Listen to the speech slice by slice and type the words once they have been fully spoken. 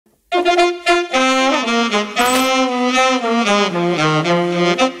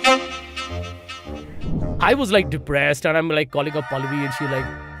I was like depressed, and I'm like calling up Pallavi, and she like,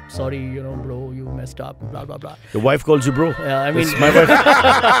 sorry, bro, you messed up, blah, blah, blah. Your wife calls you bro? Yeah, I mean... It's my wife. on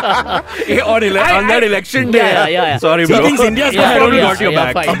that election day. Yeah. Sorry, He bro. thinks India's got problems. Got your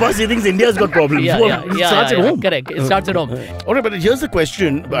back. Abbas, he thinks India's got problems. It starts at home. Correct. It starts at home. All right, but here's the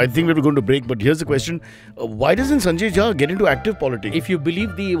question. I think we're going to break, but here's the question. Why doesn't Sanjay Jha get into active politics? If you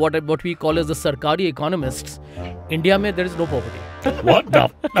believe what we call as the Sarkari economists, India mein there is no poverty. What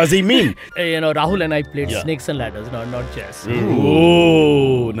does he mean? Rahul and I played snakes and ladders, not chess.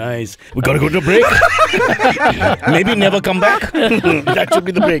 Oh, nice. We gotta go to break. Maybe never come back. That should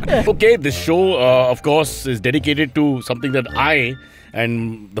be the break. Okay, this show, of course, is dedicated to something that I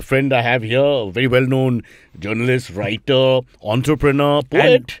and the friend I have here, a very well-known journalist, writer, entrepreneur,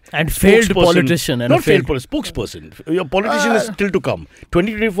 poet, and failed politician. Not failed spokesperson. Your politician is still to come.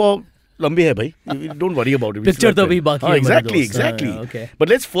 2024. Lambi hai bhai. Don't worry about it. Picture to bhi baki hai. Exactly. Okay. But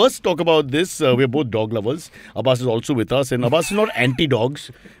let's first talk about this. We're both dog lovers. Abbas is also with us, and Abbas is not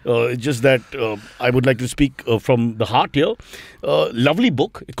anti-dogs. It's just that I would like to speak from the heart here. Lovely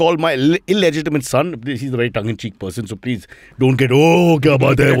book called My Illegitimate Son. He's a very tongue-in-cheek person, so please don't get kya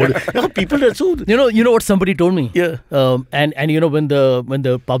baat hai. People are so. You know what somebody told me. Yeah. And when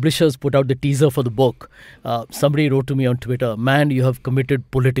the publishers put out the teaser for the book, somebody wrote to me on Twitter, "Man, you have committed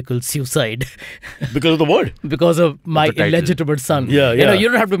political suicide." Because of the word? Because of my illegitimate son. Yeah. You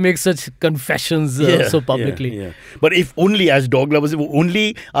don't have to make such confessions so publicly. Yeah. But if only as dog lovers, if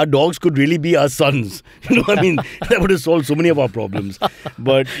only our dogs could really be our sons. That would have solved so many of our problems.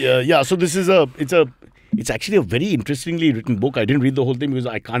 But so this is it's actually a very interestingly written book. I didn't read the whole thing because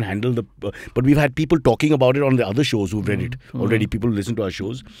I can't handle but we've had people talking about it on the other shows who've read it already. People who listen to our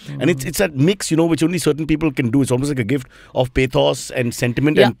shows, and it's that mix, which only certain people can do. It's almost like a gift of pathos and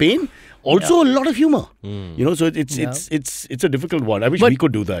sentiment and pain. Also, a lot of humor. So it's a difficult one. I wish we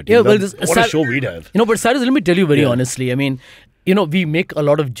could do that. What a show we'd have. But Cyrus, let me tell you very honestly. I mean, we make a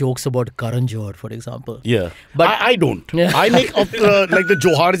lot of jokes about Karan Johar, for example. Yeah. But I don't. I make like the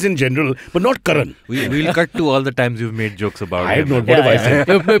Johars in general, but not Karan. We'll cut to all the times you've made jokes about I have him. not. What have I said?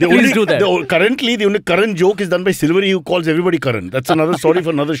 Please do that. Currently, the only Karan joke is done by Silvery, who calls everybody Karan. That's another story for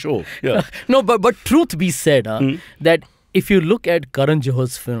another show. Yeah. No, but truth be said, that if you look at Karan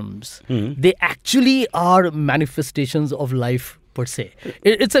Johar's films, they actually are manifestations of life per se.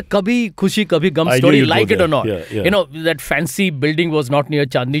 It's a Kabhi Khushi Kabhi Gum story, like it or not. Yeah. That fancy building was not near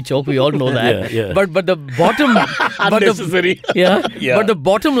Chandni Chowk. We all know that. Yeah. But the bottom, unnecessary. But the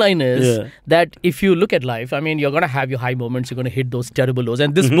bottom line is that if you look at life, I mean, you're gonna have your high moments. You're gonna hit those terrible lows,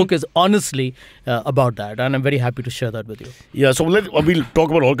 and this book is honestly about that. And I'm very happy to share that with you. Yeah. So we'll talk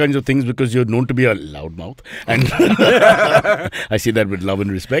about all kinds of things because you're known to be a loudmouth, and I say that with love and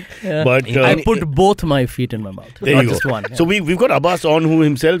respect. Yeah. But I put both my feet in my mouth, not just one. Yeah. So we've got Abbas on, who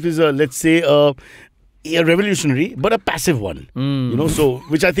himself is let's say a revolutionary, but a passive one. So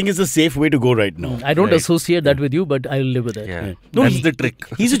which I think is the safe way to go right now. I don't associate that with you, but I'll live with it. Yeah. No, That's the trick.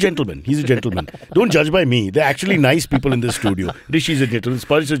 He's a gentleman. Don't judge by me. They're actually nice people in this studio. Rishi's a gentleman.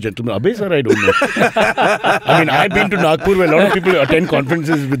 Sparish is a gentleman. Abhay sir, I don't know. I mean, I've been to Nagpur where a lot of people attend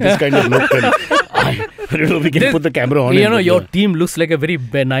conferences with this kind of look. And I don't know if we can put the camera on. Your team looks like a very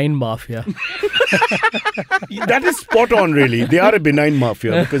benign mafia. That is spot on, really. They are a benign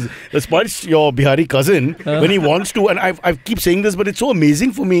mafia because Sparish, your Bihari cousin, when he wants to, and I keep saying this, but it's so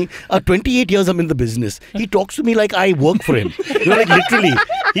amazing for me. 28 years I'm in the business. He talks to me like I work for him. Like literally.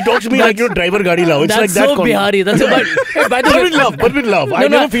 He talks to me like driver gaadi lao. It's that's like that. So Bihari. That's but with love. I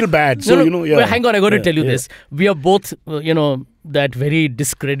never feel bad. So Well, hang on, I got to tell you this. We are both, that very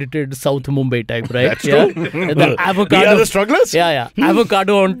discredited South Mumbai type, right? That's true. The avocado. We are the strugglers? Yeah.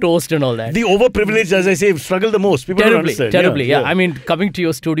 Avocado on toast and all that. The overprivileged, as I say, struggle the most. People don't understand. Terribly, yeah. I mean, coming to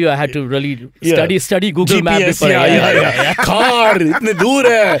your studio, I had to really study Google GPS, Maps before. Car, itne dur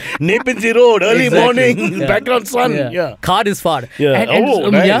hai. Nepinsi Road, early morning, background sun. Yeah. Car is far. Yeah.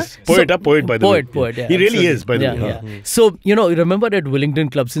 Nice. Poet, by the way. Poet, yeah. He really is, by the way. So, remember at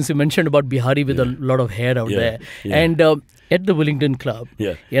Wellington Club, since you mentioned about Bihari with a lot of hair out there. And at the Wellington Club,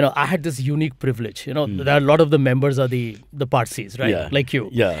 I had this unique privilege. There are a lot of the members are the Parsis, right? Yeah. Like you.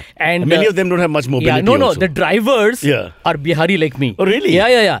 Yeah. And many of them don't have much mobility. No. The drivers are Bihari like me. Oh, really?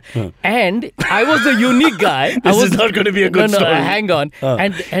 Yeah. And I was the unique guy. This is not going to be a good story. Hang on.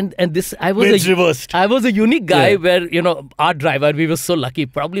 And this, I was reversed. I was a unique guy where, our driver, we were so lucky.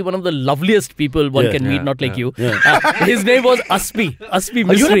 probably one of the loveliest people one can meet, not like you. His name was Aspi Mystery.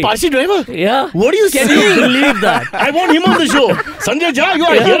 Are you a Parsi driver? Yeah. What do you Can say? you believe that? I want him on the show. Sanjay Jha, you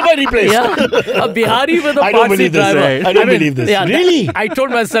are hereby replaced. Yeah. A Bihari with a I don't Parsi believe this. driver. Right. I don't believe this. Yeah, Really? I told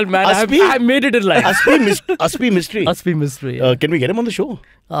myself, man, Aspi? I made it in life. Aspi Mystery. Aspi Mystery. Yeah. Can we get him on the show?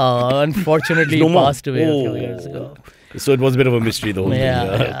 Unfortunately, No he more. passed away a few years ago. So it was a bit of a mystery, the whole Yeah,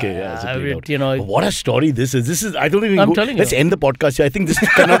 thing. yeah, Okay, yeah. so I played mean, out. you know, But what a story this is. This is, I don't even I'm go. telling Let's you. end the podcast here. I think this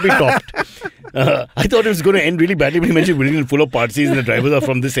cannot be topped. I thought it was going to end really badly when you mentioned Wellington full of Parsis and the drivers are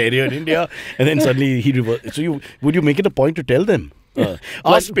from this area in India. And then suddenly he reversed. So would you make it a point to tell them?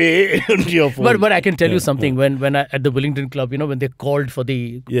 Ask pay on your phone. But I can tell you something. When I, at the Wellington Club, when they called for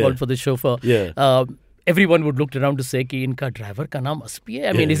the chauffeur, everyone would look around to say कि इनका driver का नाम Aspi है.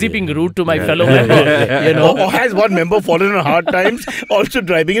 I mean, is he being rude to my fellow member? You know? Or has one member fallen on hard times also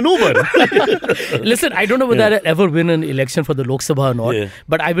driving an Uber? Listen, I don't know whether I'll ever win an election for the Lok Sabha or not,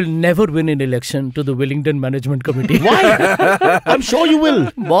 but I will never win an election to the Wellington Management Committee. Why? I'm sure you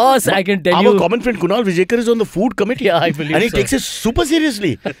will. Boss, I can tell you. Our common friend Kunal Vijayakar is on the food committee. Yeah, I believe And he so. takes it super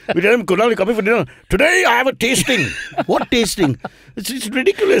seriously. We tell him, Kunal, you're coming for dinner. Today I have a tasting. What tasting? It's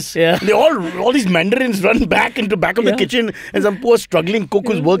ridiculous. Yeah. They all these mandarins run back into back of the kitchen, and some poor struggling cook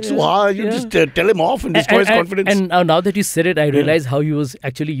who's worked so hard, you just tell him off and destroy his confidence. And now that you said it, I realize how he was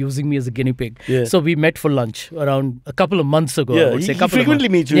actually using me as a guinea pig. Yeah. So we met for lunch around a couple of months ago. I would say he couple of frequently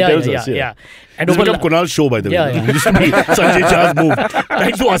months. meets you, he tells us. Yeah. And This over become Kunal's show, by the way. Yeah, yeah. It used to be Sanjay Jha's move.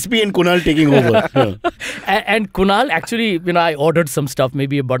 Thanks to Aspi and Kunal taking over. And Kunal, actually, I ordered some stuff,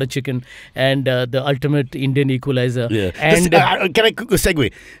 maybe a butter chicken and the ultimate Indian equalizer. Yeah. And Can I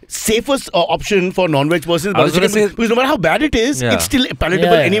segue? Safest option for non-veg persons, I was butter gonna chicken, say- because no matter how bad it is, Yeah. it's still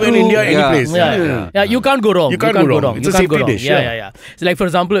palatable Yeah. anywhere in India, any place. Yeah, you can't go wrong. You can't go wrong. It's You a can't go safety wrong. dish, Yeah, yeah. yeah. So like, for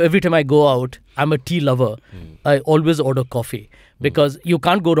example, every time I go out, I'm a tea lover. I always order coffee. Because you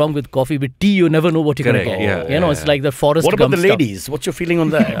can't go wrong with coffee. With tea, you never know what you're going to Correct, get. yeah, it's like the Forrest What about Gump the stuff. ladies? What's your feeling on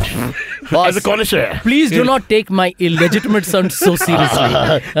that? Boss, As a connoisseur. please do not take my illegitimate son so seriously.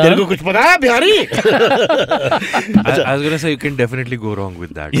 तेरे को कुछ पता है Bihari? I was going to say, you can definitely go wrong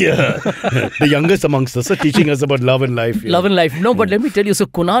with that. Yeah. The youngest amongst us are teaching us about love and life. Love and life. No, but let me tell you. So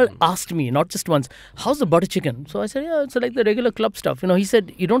Kunal asked me, not just once, how's the butter chicken? So I said, yeah, it's like the regular club stuff. He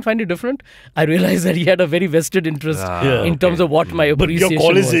said, you don't find it different? I realized that he had a very vested interest in terms of what my But appreciation your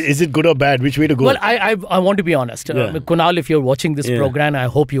call was. is it good or bad? Which way to go? Well, I want to be honest. Kunal, if you're watching this program, I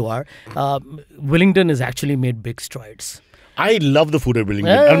hope you are. Wellington has actually made big strides. I love the food at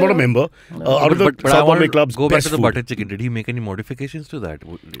Wellington. I'm not a member. Out of the But I South want Bombay to clubs, go back best to the food. butter chicken. Did he make any modifications to that?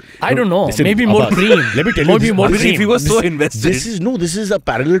 I don't know. Listen, Maybe more Abbas, cream. let me tell you, Maybe more Obviously, if he cream. was so invested. This is a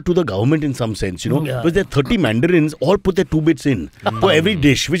parallel to the government in some sense, Yeah. Because there are 30 mandarins all put their 2 bits in for every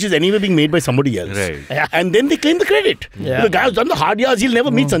dish, which is anyway being made by somebody else. Right. Yeah. And then they claim the credit. Yeah. The guy who's done the hard yards, he'll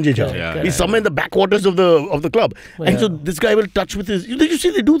never meet Sanjay Jha. Yeah. He's somewhere in the backwaters of the club. And so this guy will touch with his, you see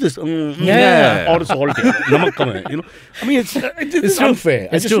they do this. Yeah. Or salt. Namak kam hai, I mean, it's true. unfair.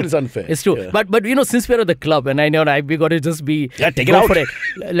 I It's just true. feel it's unfair. It's true. Yeah. But since we're at the club, and I know we got to just be Take it go out. for it.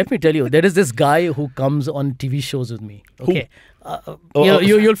 Let me tell you, there is this guy who comes on TV shows with me. Okay.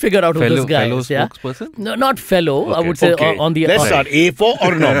 You'll figure out who this guy fellow is. Yeah. spokesperson? No, not fellow. I would say Okay. on the. Let's start. A for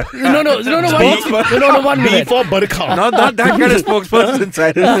or no? No, one B minute. for Barkha. Not that kind of spokesperson,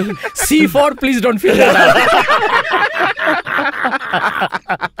 Cyrus. C for please don't feel that out.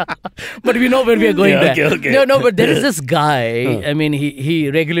 But we know where we are going there. Okay. No, but there is this guy. I mean, he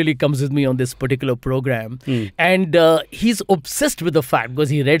regularly comes with me on this particular program, and he's obsessed with the fact because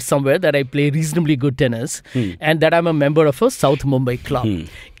he read somewhere that I play reasonably good tennis, and that I'm a member of a South Mumbai club.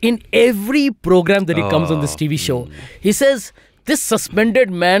 In every program that he comes on this TV show, he says, this suspended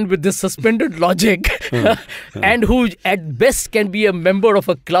man with this suspended logic and who at best can be a member of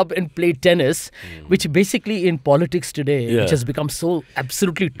a club and play tennis, which basically in politics today, which has become so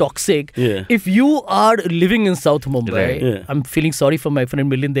absolutely toxic. If you are living in South Mumbai, I'm feeling sorry for my friend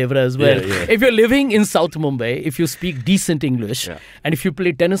Milind Devra as well. If you're living in South Mumbai, if you speak decent English and if you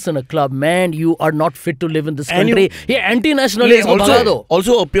play tennis in a club, man, you are not fit to live in this country. Anti-national is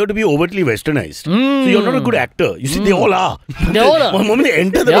also appear to be overtly westernized. So you're not a good actor. You see, they all are. One moment they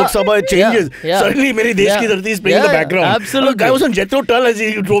enter the Lok Sabha, it changes. Suddenly, Meri Desh Ki Dharti is playing in the background. Absolutely. The guy was on Jethro Tull as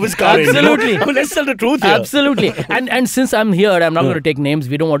he drove his car. Absolutely. I mean, let's tell the truth here. Absolutely. And since I'm here, I'm not going to take names.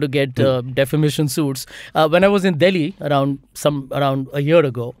 We don't want to get defamation suits. When I was in Delhi around a year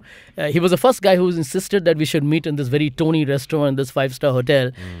ago, he was the first guy who insisted that we should meet in this very Tony restaurant, this 5-star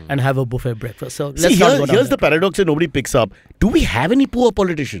hotel, and have a buffet breakfast. So let's not go down here's there. the paradox that nobody picks up. Do we have any poor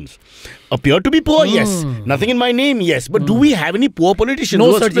politicians? Appear to be poor? Yes. Nothing in my name? Yes. But do we have any poor politicians?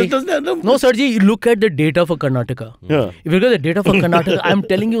 No, Sarji. No, Sarji. You look at the data for Karnataka. Yeah. If you look at the data for Karnataka, I'm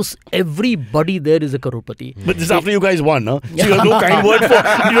telling you, everybody there is a crorepati. But this is after you guys won, huh? So you have no kind word for,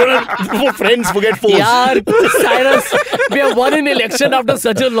 you don't have, for friends, forget foes. Yeah, Cyrus, we have won an election after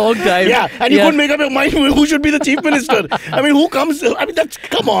such a long time. Yeah, and you couldn't make up your mind who should be the chief minister. I mean, who comes? I mean,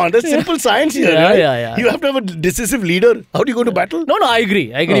 come on, that's simple science here. Yeah, right? yeah. You have to have a decisive leader. How do you go to battle? No, I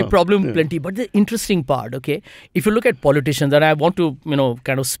agree. Problem plenty. But the interesting part, okay, if you look at politicians, and I want to,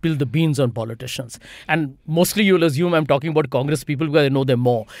 kind of spill the beans on politicians, and mostly you'll assume I'm talking about Congress people because I know them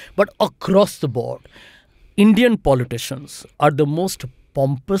more. But across the board, Indian politicians are the most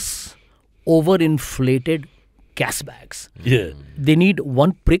pompous, overinflated gas bags. Yeah. They need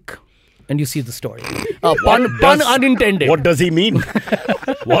one prick and you see the story. Pun unintended. What does he mean?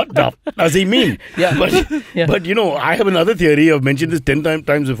 What does he mean? Yeah. But I have another theory. I've mentioned this 10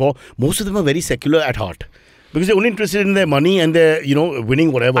 times before. Most of them are very secular at heart. Because they're only interested in their money and they're,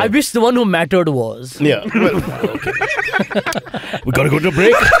 winning whatever. I wish the one who mattered was. Yeah. Well, okay. We got to go to a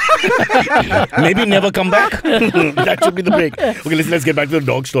break. Maybe never come back. That should be the break. Okay, let's get back to the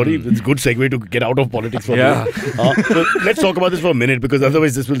dog story. It's a good segue to get out of politics for a minute. So let's talk about this for a minute because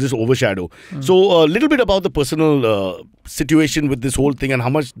otherwise this will just overshadow. So a little bit about the personal situation with this whole thing and how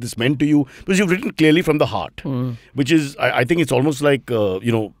much this meant to you. Because you've written clearly from the heart, which is, I think it's almost like,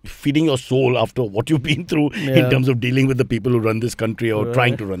 feeding your soul after what you've been through in terms of dealing with the people who run this country or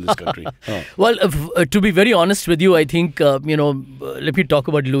trying to run this country. Well, to be very honest with you, I think, let me talk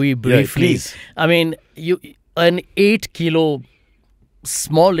about Louis briefly. Yeah, please. I mean, an 8-kilo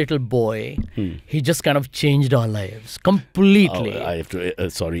small little boy, he just kind of changed our lives completely. I have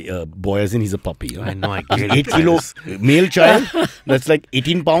to, boy as in he's a puppy. Huh? I know, I get it. 8 kilo male child, that's like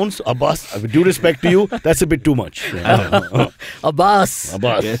 18 pounds. Abbas, with due respect to you, that's a bit too much. Abbas.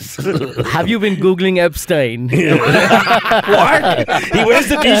 Yes. Have you been Googling Epstein? What? He wears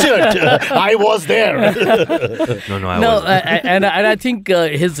the t-shirt. I was there. No, I wasn't. And I think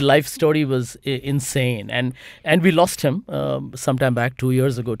his life story was insane. And we lost him sometime back. 2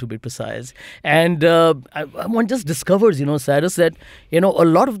 years ago, to be precise. And one just discovers, Cyrus, that, a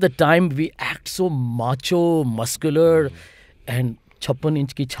lot of the time we act so macho, muscular, and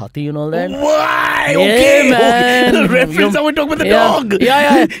 56-inch ki chhati and all that. Why? Yeah, Okay. man. The reference how we talk about the dog.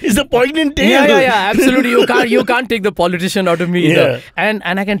 Yeah. It's a poignant tale. Yeah, absolutely. You can't take the politician out of me either. Yeah.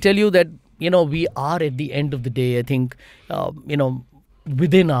 And I can tell you that, we are at the end of the day, I think,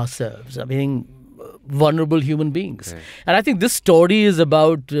 within ourselves. I mean, vulnerable human beings. Right. And I think this story is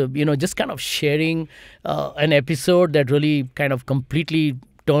about, just kind of sharing an episode that really kind of completely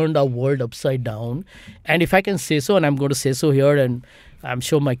turned our world upside down. And if I can say so, and I'm going to say so here, and I'm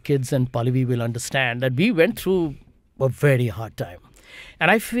sure my kids and Pallavi will understand, that we went through a very hard time.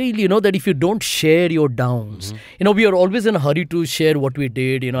 And I feel, that if you don't share your downs, we are always in a hurry to share what we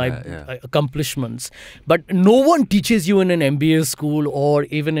did, accomplishments. But no one teaches you in an MBA school or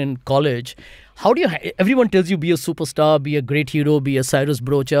even in college. How do you? Everyone tells you be a superstar, be a great hero, be a Cyrus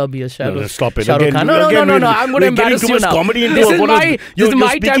Brocha, be a stop it. Shah Rukh Khan. No. I'm going to embarrass you now. This is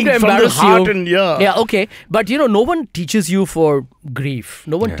my time to embarrass you. Yeah, okay. But no one teaches you for grief.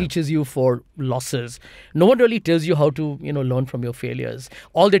 No one teaches you for losses. No one really tells you how to learn from your failures.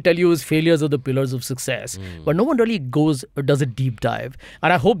 All they tell you is failures are the pillars of success. But no one really does a deep dive.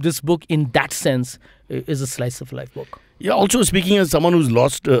 And I hope this book, in that sense, is a slice of life book. Yeah, also speaking as someone who's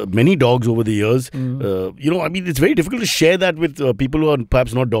lost many dogs over the years, it's very difficult to share that with people who are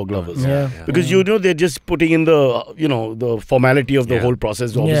perhaps not dog lovers. Because, they're just putting in the formality of the whole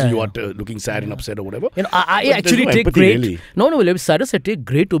process. Obviously, you are looking sad and upset or whatever. I actually take great... Really. No, Cyrus, I take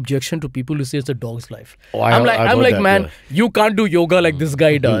great objection to people who say it's a dog's life. I'm like, man, you can't do yoga like this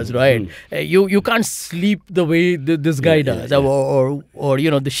guy does, right? You can't sleep the way this guy does or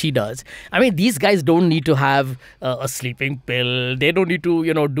she does. I mean, these guys don't need to have a sleeping pill. They don't need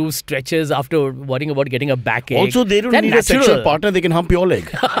to, do stretches after worrying about getting a backache. Also, they don't need a sexual partner. They can hump your leg.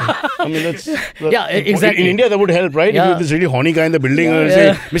 I mean, that's exactly. In India, that would help, right? Yeah. If you have this really horny guy in the building and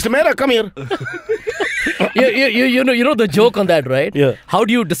say, Mr. Mehra, come here. you know the joke on that, right? Yeah. How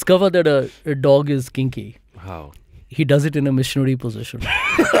do you discover that a dog is kinky? How? He does it in a missionary position.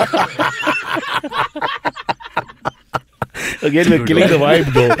 Again, we're killing the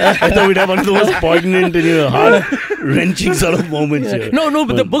vibe, though. I thought we'd have one of the most poignant and heart-wrenching sort of moments here. No,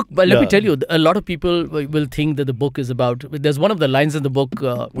 but the book, but let me tell you, a lot of people will think that the book is about, there's one of the lines in the book.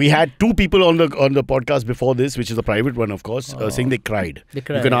 We had two people on the podcast before this, which is a private one, of course, saying they cried. They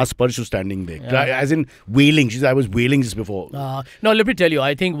cried. You can ask Sparsh, who's standing there. As in wailing. She said, I was wailing just before. No, let me tell you,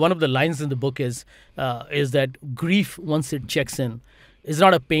 I think one of the lines in the book is that grief, once it checks in, is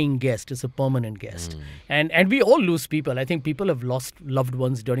not a paying guest, it's a permanent guest. And we all lose people. I think people have lost loved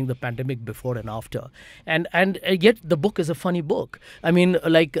ones during the pandemic, before and after. And yet the book is a funny book. I mean,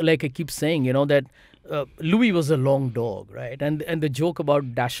 like I keep saying, that Louis was a long dog, right? And the joke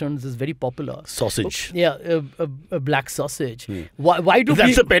about Dachshunds is very popular. Sausage. A black sausage. Why do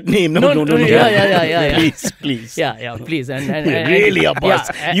That's a pet name. No. Yeah. Please. Yeah, please. And really up us.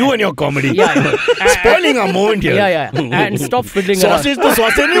 You and your comedy. Spoiling our moment here. And stop fiddling sausage around.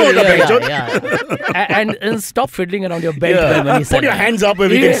 Sausage And stop fiddling around your belt when he said Put your hands up where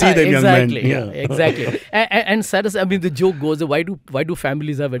we can see them, young man. Exactly. And Cyrus, I mean, the joke goes, why do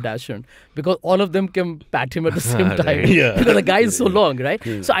families have a Dachshund? Because all of them can pat him at the same time. Because the guy is so long, right?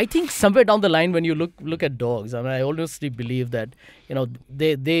 So I think somewhere down the line, when you look at dogs, I mean, I honestly believe that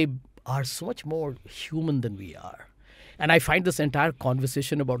they are so much more human than we are. And I find this entire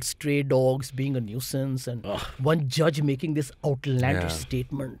conversation about stray dogs being a nuisance and one judge making this outlandish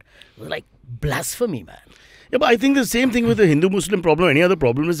statement like blasphemy, man. Yeah, but I think the same thing with the Hindu-Muslim problem, any other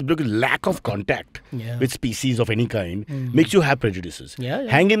problem, is because lack of contact with species of any kind makes you have prejudices.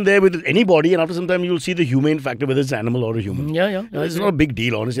 Hang in there with anybody, and after some time you'll see the humane factor, whether it's an animal or a human. It's not a big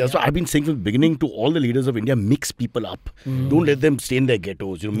deal, honestly. So I've been saying from the beginning to all the leaders of India, mix people up. Don't let them stay in their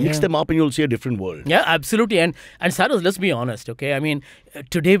ghettos. Mix them up and you'll see a different world. Yeah, absolutely. And Cyrus, let's be honest, okay? I mean,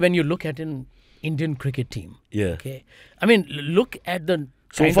 today when you look at an Indian cricket team, okay? I mean, look at the...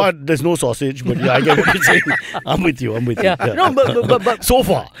 So far, there's no sausage, but I get what you're saying. I'm with you. No, but so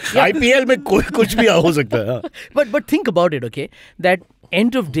far, IPL mein kuch bhi ho sakta hai. But think about it, okay? That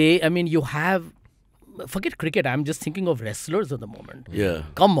end of day, I mean, you have... Forget cricket, I'm just thinking of wrestlers at the moment.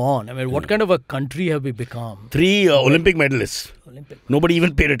 Come on. I mean, what kind of a country have we become? 3 Olympic medalists. Nobody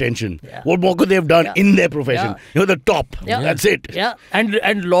even paid attention. What more could they have done in their profession? You're the top. That's it.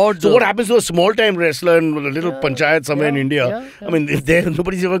 And Lord... So what happens to a small-time wrestler in a little panchayat somewhere in India? I mean, if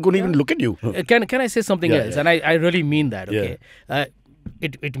nobody's ever going to even look at you. Can I say something else? And I really mean that, okay?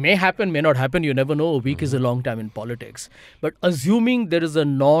 It may happen, may not happen. You never know. A week is a long time in politics. But assuming there is a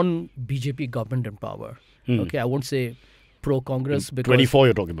non-BJP government in power, okay, I won't say pro-Congress. Because 24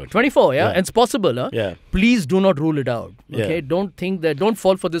 you're talking about. 24, And it's possible, Please do not rule it out, okay? Don't think that, don't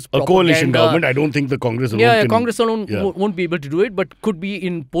fall for this propaganda. A coalition government, I don't think the Congress alone Congress alone won't be able to do it, but could be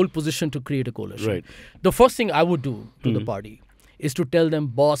in pole position to create a coalition. Right. The first thing I would do to the party is to tell them,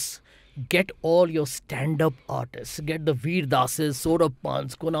 boss, get all your stand-up artists, get the Veer Dases, Saurabh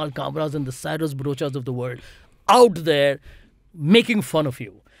Pants, Kunal Kamras and the Cyrus Brochas of the world out there making fun of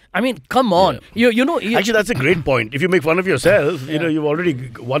you. I mean, come on. Actually, that's a great point. If you make fun of yourself, you've already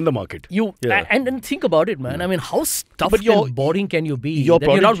won the market. And think about it, man. I mean, how stuffed and boring can you be that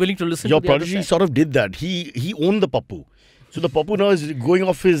you're not willing to listen to the other prodigy side? Sort of did that. He owned the Pappu. So the Pappu now is going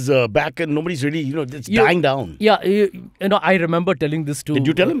off his back and nobody's really, it's dying down. I remember telling this to... Did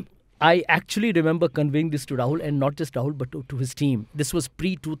you tell him? I actually remember conveying this to Rahul, and not just Rahul, but to his team. This was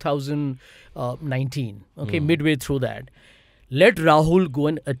pre-2019, midway through that. Let Rahul go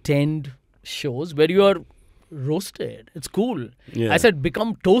and attend shows where you are roasted. It's cool. I said,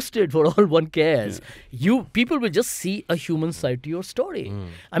 become toasted for all one cares. People will just see a human side to your story.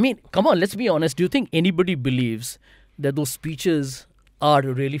 I mean, come on, let's be honest. Do you think anybody believes that those speeches are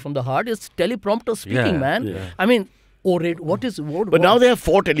really from the heart? It's teleprompter speaking, man. I mean... But now they have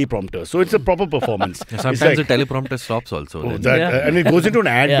 4 teleprompters, so it's a proper performance. Sometimes the teleprompter stops also. And it goes into an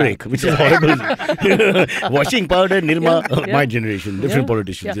ad break, which is horrible. Washing powder, Nirma, my generation, different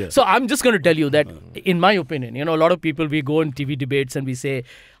politicians. So I'm just going to tell you that, in my opinion, a lot of people, we go on TV debates and we say,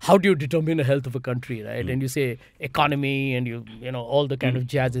 how do you determine the health of a country, right? And you say economy and all the kind of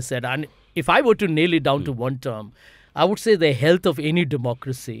jazz is said. And if I were to nail it down to one term, I would say the health of any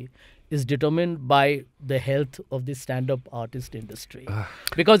democracy is determined by the health of the stand-up artist industry.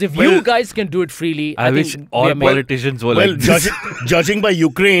 Because if you guys can do it freely, I wish think all politicians were like this. Judging by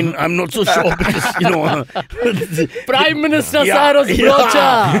Ukraine, I'm not so sure because, Prime Minister Cyrus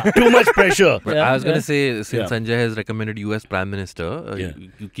Brocha. Too much pressure. But I was going to say, since Sanjay has recommended you as Prime Minister,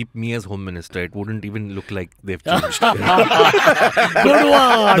 you keep me as Home Minister. It wouldn't even look like they've changed. Good one,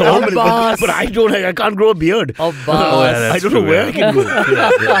 but I can't grow a beard. I don't know where I can go.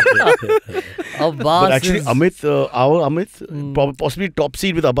 Abbas But actually, is- Amit, our Amit, possibly top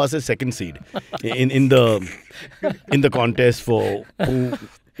seed with Abbas's second seed in the contest for who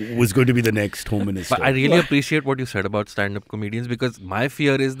was going to be the next home minister. But I really appreciate what you said about stand-up comedians, because my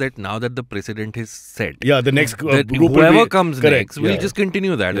fear is that now that the precedent is set, the next that group will whoever be, comes correct, next, we'll yeah. just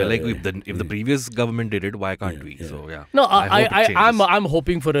continue that. Yeah, Like yeah, if the previous government did it, why can't we? So yeah. No, I hope it changes. I'm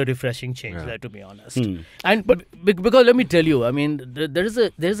hoping for a refreshing change there, to be honest. And because let me tell you, I mean, there's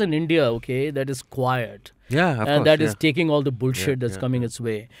an India, okay, that is quiet. Yeah, of And course, that is yeah. taking all the bullshit that's coming its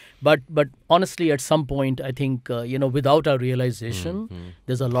way. But honestly, at some point, I think without our realization,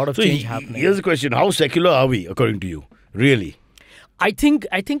 there's a lot of So change happening. here's the question: how secular are we, according to you? Really? I think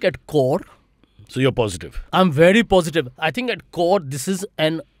at core, So you're positive? I'm very positive. I think at core, this is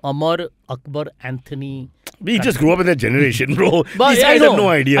an Amar Akbar Anthony. We just grew up in that generation, bro. But These I guys know, have no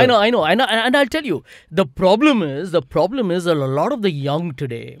idea. I know, and I'll tell you, the problem is a lot of the young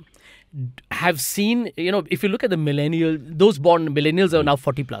today have seen, if you look at the those born millennials are now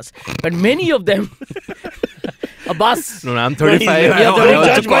 40 plus, but many of them, Abbas. No, I'm 35. Yeah, I don't want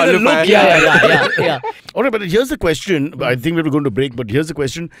judge to by the qualify. look, Yeah. All right, but here's the question. I think we were going to break, but here's the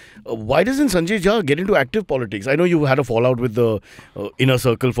question. Why doesn't Sanjay Jha get into active politics? I know you had a fallout with the inner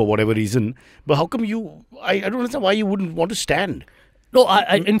circle for whatever reason, but how come I don't understand why you wouldn't want to stand? No,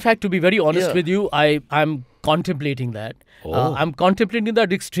 in fact, to be very honest Yeah. with you, I'm contemplating that. Oh. I'm contemplating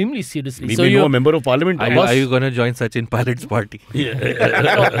that extremely seriously. We so may know a member of parliament. Are you going to join Sachin Pilot's party?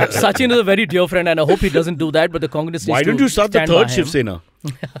 Sachin is a very dear friend, and I hope he doesn't do that. But the Congress. Why needs don't to you start the stand by third him. Shiv Sena?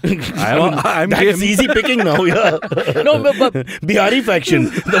 I'm That's game. easy picking now, yeah. No, but Bihari faction,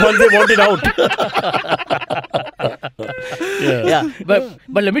 the ones they wanted out. yeah, but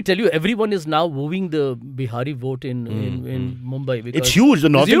let me tell you, everyone is now wooing the Bihari vote in Mumbai. Because It's huge. The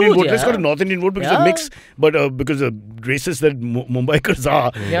North it's Indian huge, vote. Let's yeah. go to North Indian vote because Yeah. it's a mix. But because the racist that Mumbaikars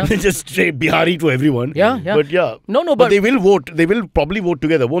are, Yeah. they just say Bihari to everyone. Yeah. But yeah. No, But but they will vote. They will probably vote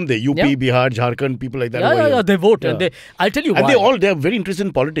together, won't they? UP, Yeah. Bihar, Jharkhand, people like that. over yeah, here. they vote, Yeah. and I'll tell you And why. they are very interested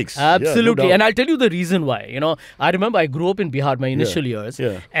in politics. Absolutely. Yeah, no And doubt. I'll tell you the reason why. I remember I grew up in Bihar, my initial years.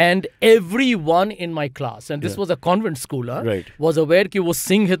 Yeah. And everyone in my class, and this was a convent schooler, Right. was aware कि वो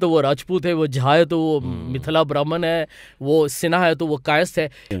सिंह है तो वो राजपूत है, वो झा है तो वो मिथिला ब्राह्मण है, वो सिन्हा है तो वो कायस्थ है.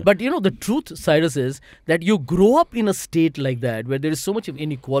 But the truth, Cyrus, is that you grow up in a state like that where there is so much of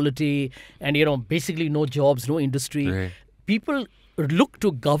inequality and, basically no jobs, no industry. Right. People look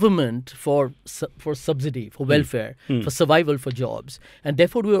to government for subsidy, for welfare, for survival, for jobs, and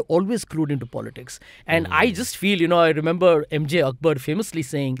therefore we are always clued into politics. And I just feel, I remember MJ Akbar famously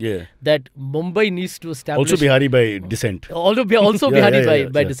saying Yeah. that Mumbai needs to establish. Also Bihari by descent. Also Yeah, Bihari yeah,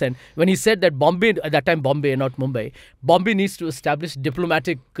 by yeah. descent. When he said that Bombay, at that time Bombay, not Mumbai, Bombay needs to establish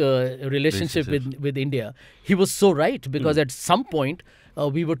diplomatic relationship with India. He was so right, because at some point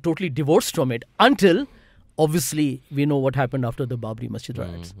we were totally divorced from it until, obviously, we know what happened after the Babri Masjid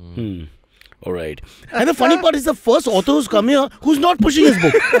riots. All right. And the funny part is the first author who's come here who's not pushing his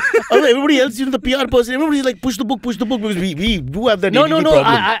book. Everybody else, the PR person, everybody's like, push the book, because we do have that No. problem.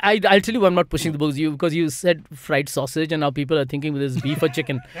 I'll tell you, I'm not pushing the books. Because you said fried sausage, and now people are thinking this is beef or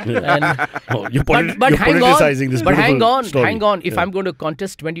chicken. And You're but hang politicizing on, this but hang beautiful on, story. hang on. If Yeah. I'm going to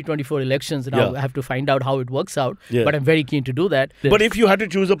contest 2024 elections, now Yeah. I have to find out how it works out. Yeah. But I'm very keen to do that. But if you had to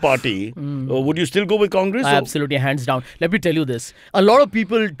choose a party, would you still go with Congress? or- Absolutely, hands down. Let me tell you this. A lot of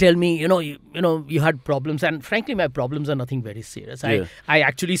people tell me, you had problems, and frankly, my problems are nothing very serious. Yeah. I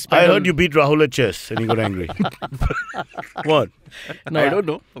actually spent. I heard you beat Rahul at chess and he got angry. What? No, I don't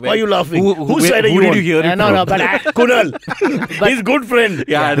know. Why are you laughing? Who Whose side are you did on? you hear it No, from? no, but Kunal. His good friend.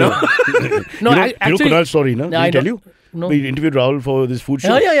 Yeah, I know. no, you know, actually, Kunal's story, no? Did I he tell don't- you? No. We interviewed Rahul for this food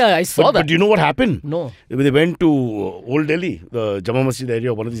show. Yeah, I saw But that. do you know what happened? No. They went to Old Delhi, the Jama Masjid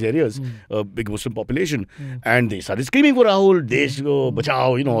area, one of these areas, a big Muslim population, and they started screaming for Rahul, Desh ko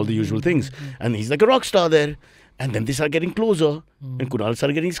bachao, all the usual things. And he's like a rock star there. And then they started getting closer, and Kunal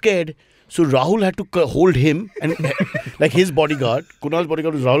started getting scared. So Rahul had to hold him, and like his bodyguard, Kunal's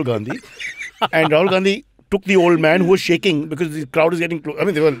bodyguard was Rahul Gandhi, and Rahul Gandhi took the old man who was shaking because the crowd is getting close. I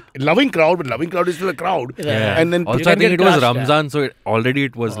mean, they were loving crowd, but loving crowd is still a crowd. Yeah. And then Also, can I think get it was crushed, Ramzan, so already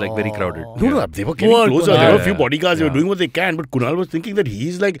it was like very crowded. No, they were getting Poor closer. Kunal. There were a few Yeah. bodyguards. They were doing what they can, but Kunal was thinking that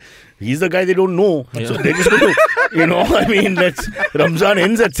he's the guy they don't know. So they're just going to, I mean, Ramzan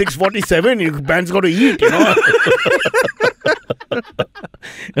ends at 6:47. Your band's got to eat.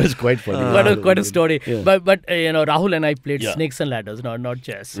 It was quite funny. Quite a story. Yeah. But Rahul and I played Yeah. snakes and ladders, not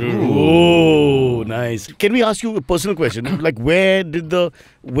chess. Oh, nice. Can we ask you a personal question? Like, where's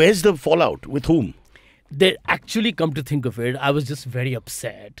the fallout? With whom? they actually, come to think of it, I was just very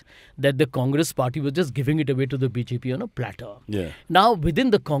upset that the Congress party was just giving it away to the BJP on a platter. Yeah. Now,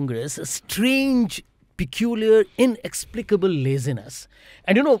 within the Congress, a strange, peculiar, inexplicable laziness.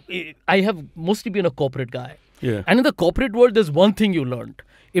 And I have mostly been a corporate guy. Yeah. And in the corporate world, there's one thing you learned.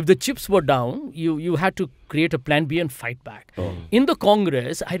 If the chips were down, you had to create a plan B and fight back. In the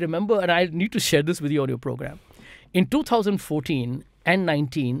Congress, I remember, and I need to share this with you on your program. In 2014 and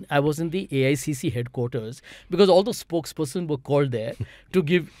 19, I was in the AICC headquarters because all the spokespersons were called there to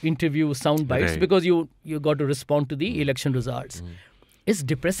give interview sound bites because you got to respond to the election results. It's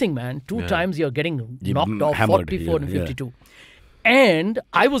depressing, man. Two times you're getting knocked off, hammered, 44 and 52. And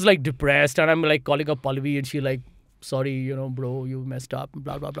I was like depressed, and I'm like calling up Pallavi, and she like, sorry, bro, you messed up,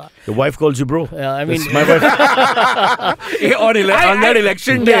 blah, blah, blah. Your wife calls you bro. Yeah, I mean, my wife. on that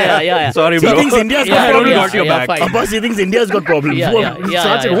election day. Yeah. Sorry, He bro. thinks India's got I problems. got your back. Fine. Abbas, he thinks India's got problems. It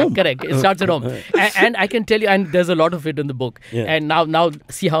starts at home. Correct. It starts at home. And I can tell you, and there's a lot of it in the book. Yeah. And now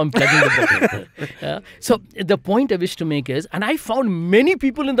see how I'm plugging the book. So the point I wish to make is, and I found many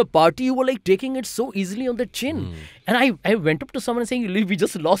people in the party who were like taking it so easily on the chin. And I went up to someone saying, we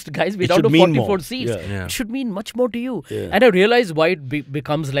just lost, guys. We're down to 44 seats. Yeah. It should mean much more to you. Yeah. And I realized why it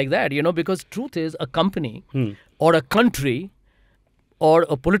becomes like that, because truth is a company or a country or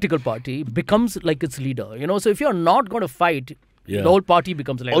a political party becomes like its leader, So if you're not going to fight, the whole party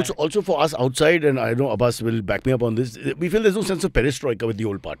becomes like that. Also for us outside, and I know Abbas will back me up on this, we feel there's no sense of perestroika with the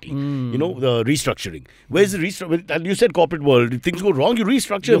old party. The restructuring. Where's the restructuring? You said corporate world. If things go wrong, you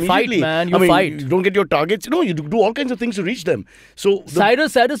restructure You fight, immediately. man. You fight. You don't get your targets. You do all kinds of things to reach them. So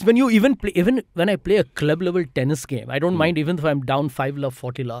Cyrus, when you even when I play a club level tennis game, I don't mind even if I'm down 5 love,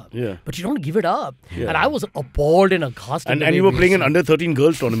 40 love. Yeah. But you don't give it up. Yeah. And I was appalled and aghast. And you were playing an under 13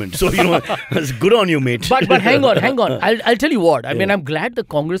 girls tournament. So it's good on you, mate. But hang on. I'll tell you what. I mean, I'm glad the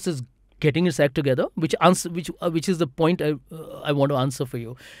Congress is getting its act together, which is the point I want to answer for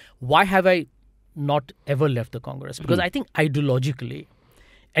you. Why have I not ever left the Congress? Because I think ideologically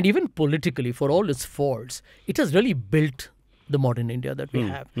and even politically, for all its faults, it has really built the modern India that we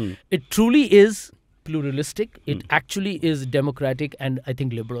have. It truly is pluralistic. It actually is democratic and I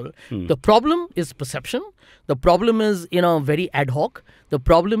think liberal. The problem is perception. The problem is, very ad hoc. The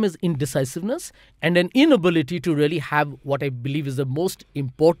problem is indecisiveness and an inability to really have what I believe is the most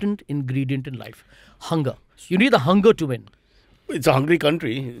important ingredient in life: hunger. You need the hunger to win. It's a hungry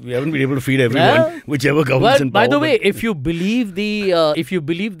country. We haven't been able to feed everyone, whichever government's in power. By the way, if you believe the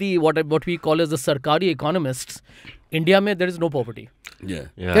what we call as the Sarkari economists, India there is no poverty. Yeah.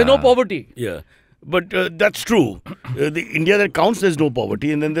 There's no poverty. Yeah. But that's true. The India that counts, there's no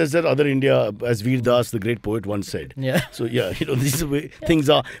poverty. And then there's that other India, as Veer Das, the great poet, once said. Yeah. So, this is the way things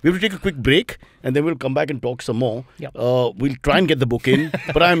are. We have to take a quick break and then we'll come back and talk some more. Yep. We'll try and get the book in.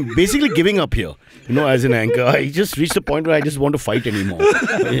 But I'm basically giving up here, as an anchor. I just reached a point where I just want to fight anymore.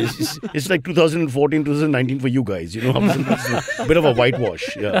 It's like 2014, 2019 for you guys. It's a bit of a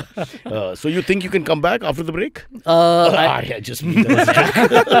whitewash. Yeah. So you think you can come back after the break? I just mean that was a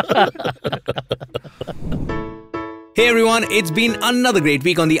joke. Hey everyone, it's been another great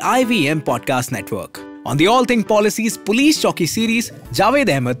week on the IVM Podcast Network. On the All Thing Policies Police Chowki series,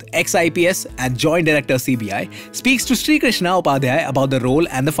 Javed Ahmed, ex-IPS and Joint Director CBI, speaks to Sri Krishna Upadhyay about the role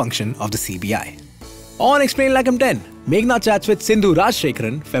and the function of the CBI. On Explain Like I'm 10, Meghna chats with Sindhu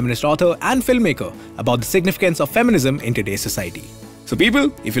Rajshekharan, feminist author and filmmaker, about the significance of feminism in today's society. So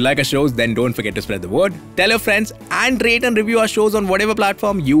people, if you like our shows, then don't forget to spread the word, tell your friends, and rate and review our shows on whatever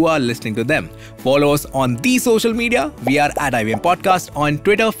platform you are listening to them. Follow us on the social media. We are at IVM Podcast on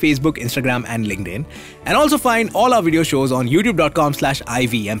Twitter, Facebook, Instagram, and LinkedIn. And also find all our video shows on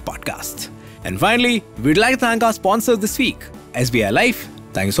youtube.com/IVM Podcast. And finally, we'd like to thank our sponsors this week, SBI Life.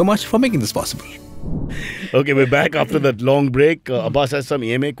 Thank you so much for making this possible. Okay, we're back after that long break. Abbas has some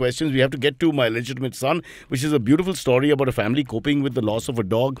EMA questions. We have to get to My Illegitimate Son, which is a beautiful story about a family coping with the loss of a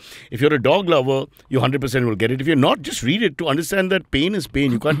dog. If you're a dog lover, you 100% will get it. If you're not, just read it to understand that pain is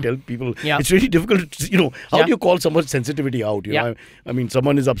pain. You can't tell people. Yeah. It's really difficult. How do you call someone's sensitivity out? I mean,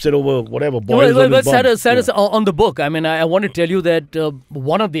 someone is upset over whatever. Boils on his bum. Cyrus, on the book, I mean, I want to tell you that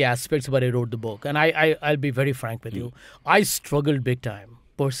one of the aspects where I wrote the book, and I'll be very frank with you, I struggled big time.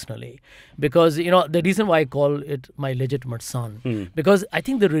 Personally, because the reason why I call it My Illegitimate Son, because I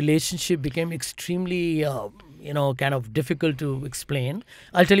think the relationship became extremely kind of difficult to explain.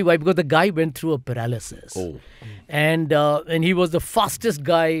 I'll tell you why. Because the guy went through a paralysis, and he was the fastest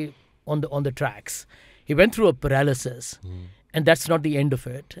guy on the tracks. He went through a paralysis, and that's not the end of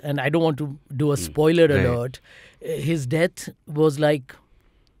it. And I don't want to do a spoiler alert. His death was like,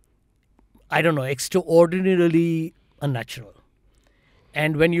 I don't know, extraordinarily unnatural.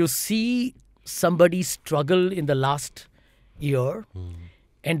 And when you see somebody struggle in the last year,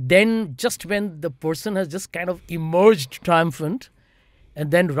 and then just when the person has just kind of emerged triumphant,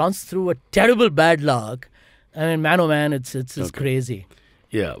 and then runs through a terrible bad luck, I mean, man, oh man, it's crazy.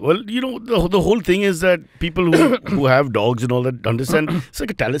 Yeah, well, the whole thing is that people who have dogs and all that understand it's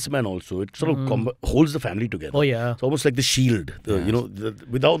like a talisman also. It sort of holds the family together. Oh, yeah. It's almost like the shield.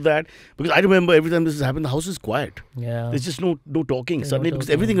 Without that, because I remember every time this has happened, the house is quiet. Yeah. There's just no talking suddenly because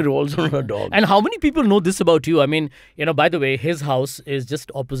everything revolves around a dog. And how many people know this about you? I mean, by the way, his house is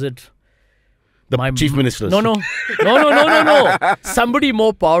just opposite the chief minister's. No. Somebody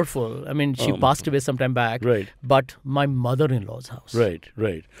more powerful. I mean, she passed away some time back. Right. But my mother-in-law's house. Right.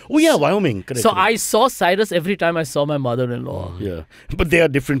 Oh, yeah, Wyoming. Correct. So I saw Cyrus every time I saw my mother-in-law. Yeah. But they are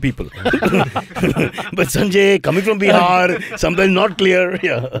different people. But Sanjay, coming from Bihar, sometimes not clear.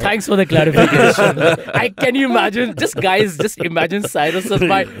 Yeah. Thanks for the clarification. Can you imagine? Just imagine Cyrus as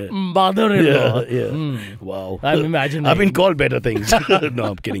my mother-in-law. Yeah. Wow. I'm imagining. I've been called better things. No,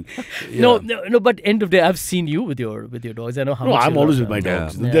 I'm kidding. Yeah. No, but end of day, I've seen you with your dogs. I know how much. I'm always with my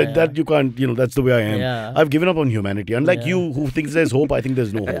dogs. That you can't, that's the way I am. Yeah. I've given up on humanity. Unlike you, who thinks there's hope, I think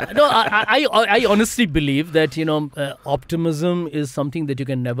there's no hope. No, I honestly believe that optimism is something that you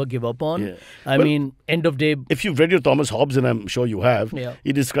can never give up on. Yeah. I mean, end of day. If you've read your Thomas Hobbes, and I'm sure you have,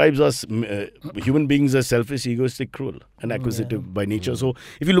 he describes us human beings as selfish, egoistic, cruel, and acquisitive by nature. So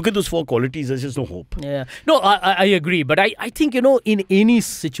if you look at those 4 qualities, there's just no hope. Yeah. No, I agree. But I think, in any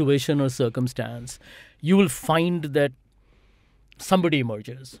situation or circumstance, you will find that somebody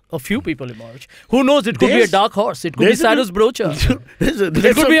emerges. A few people emerge. Who knows? It could be a dark horse. It could be Cyrus Brocha.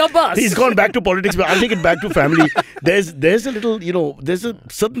 It could be a bus. He's gone back to politics, but I'll take it back to family. There's a little, there's a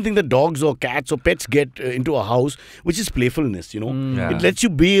certain thing that dogs or cats or pets get into a house, which is playfulness, It lets you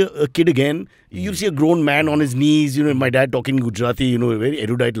be a kid again. You see a grown man on his knees, my dad talking Gujarati, a very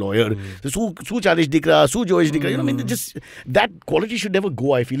erudite lawyer. So, su chalish dikh raha, su joish dikh raha. Just that quality should never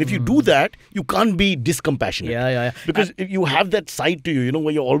go, I feel. If you do that, you can't be discompassionate. Yeah. Because if you have that side to you,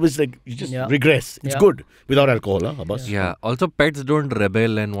 where you're always like, you just regress. It's good without alcohol, Abbas? Yeah. Also, pets don't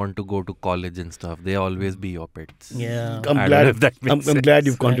rebel and want to go to college and stuff. They always be your pets. Yeah. I'm glad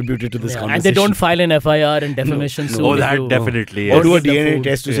you've contributed to this conversation. And they don't file an FIR and defamation suit. Oh, that definitely. Or do a DNA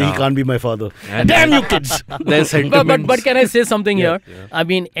test to say he can't be my father. Damn you kids! But can I say something here? I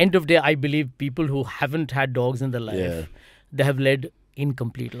mean, end of day, I believe people who haven't had dogs in their life, they have led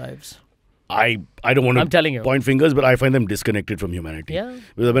incomplete lives. I don't want to point fingers, but I find them disconnected from humanity. Yeah.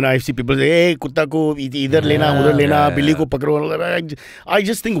 Because when I see people say, hey, kutta ko idhar lena, udhar lena, billi ko pakro, I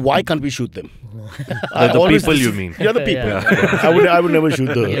just think, why can't we shoot them? The people you mean. Yeah, the people. Yeah. I would never shoot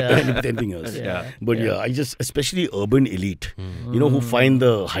anything else. Yeah. But especially urban elite, who find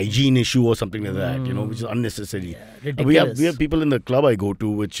the hygiene issue or something like that, which is unnecessary. We have people in the club I go to,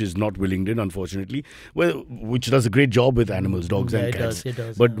 which is not Willingdon, unfortunately, which does a great job with animals, dogs and cats. It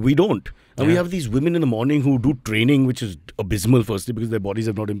does. But we don't. And we have these women in the morning who do training, which is abysmal, firstly, because their bodies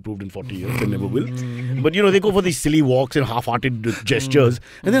have not improved in 40 years. They never will. But, they go for these silly walks and half-hearted gestures.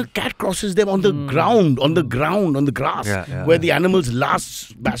 And then a cat crosses them on the ground, on the grass, where the animal's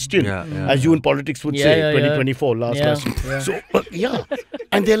last bastion, as you in politics would say, 2024, last bastion. So,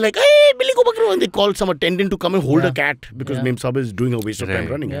 and they're like, hey, Billy ko pakro. And they call some attendant to come and hold a cat because Mem Sahib is doing a waste of time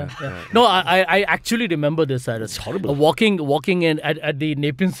running. No, I actually remember this, Cyrus. It's horrible. Walking in at the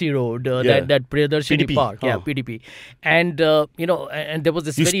Nepean Road, that Priyadarshini Park, PDP, and and there was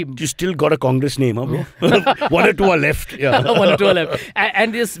this You still got a Congress name, huh? One or two are left. Yeah, one or two are left,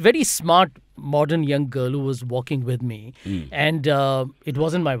 and this very smart modern young girl who was walking with me, and it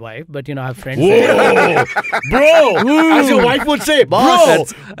wasn't my wife, but I have friends. Whoa, bro! As your wife would say, bro,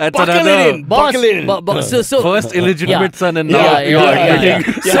 that's buckle in. So first illegitimate son, and now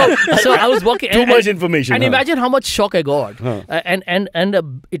So I was walking. Too much information. And imagine how much shock I got. And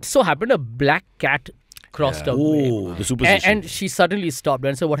it so happened a black cat crossed up. Oh, the superstition. And she suddenly stopped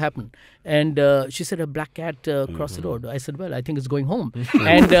and said, what happened? And she said, a black cat crossed the road. I said, well, I think it's going home.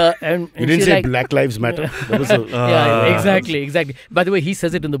 and you didn't say Black Lives Matter. That was exactly. By the way, he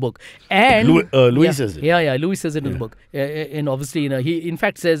says it in the book. And Louis says it. Yeah, Louis says it in the book. And obviously, he in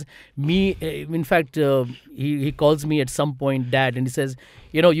fact says he calls me at some point Dad, and he says,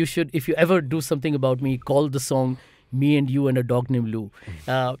 you should, if you ever do something about me, call the song Me and You and a Dog Named Lou.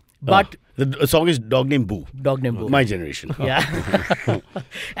 But the song is Dog Named Boo. Dog Named Boo. My generation. Yeah.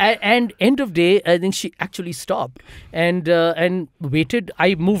 and end of day, I think she actually stopped and waited.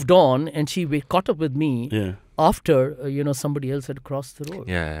 I moved on, and she caught up with me after somebody else had crossed the road.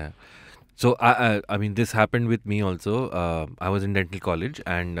 Yeah. So I mean, this happened with me also. I was in dental college,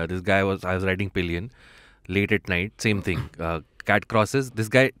 and this guy I was riding pillion late at night. Same thing. cat crosses. This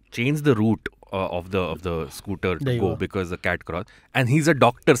guy changed the route of the scooter to go because the cat crossed, and he's a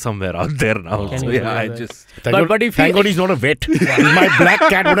doctor somewhere out there now. So I just thank God he's not a vet. My black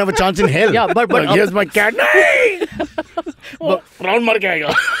cat won't have a chance in hell. Yeah, but here's my cat. Round mar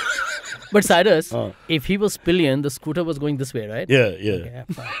gayega. But Cyrus, if he was pillion, the scooter was going this way, right? Yeah. Okay,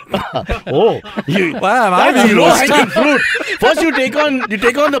 that's low-hanging fruit. First you take on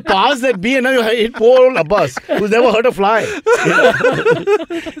the paths that be, and now you hit poor old Abbas, who's never heard a fly.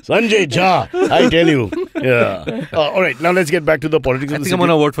 Sanjay Jha, I tell you. Yeah. All right, now let's get back to the politics. I think I'm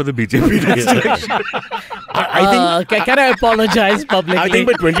going to vote for the BJP next election. Can I apologize publicly? I think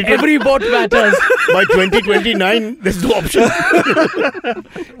by 2020, every vote matters. By 2029, there's no option.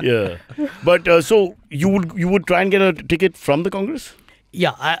 Yeah. But so you would try and get a ticket from the Congress?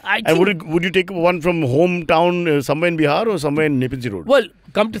 Yeah, I think. And would you take one from hometown somewhere in Bihar or somewhere in Nepensi Road? Well,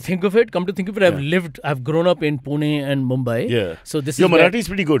 come to think of it, I've grown up in Pune and Mumbai. Yeah. So this your Marathi is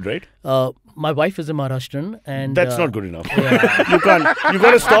pretty good, right? My wife is a Maharashtrian, and that's not good enough. Yeah. You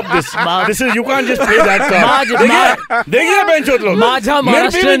got to stop this. You can't just play that card. देखिए बेंचोत लोग. माझा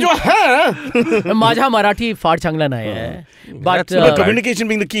Maharashtrian माझा Marathi फार चांगला नाही है. But communication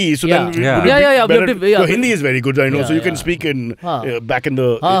being the key, so then your Hindi is very good, I know, so you can speak in back in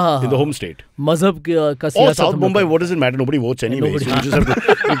the home state. Mazhab ka South Mumbai, what does it matter? Nobody votes anyway. So you just have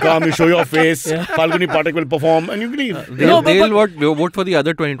to come, you show your face, Falguni Pathak will perform, and you leave. They'll vote for the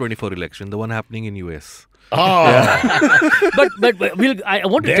other 2024 election, the one happening in US. But I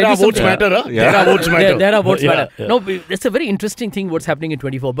want to tell you something. There are votes matter. There are votes matter. No, it's a very interesting thing what's happening in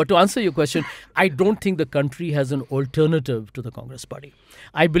 24. But to answer your question, I don't think the country has an alternative to the Congress party.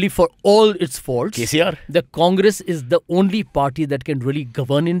 I believe for all its faults, KCR? The Congress is the only party that can really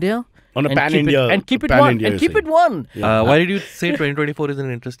govern India. On a pan-India. And keep it one. Yeah. Why did you say 2024 is an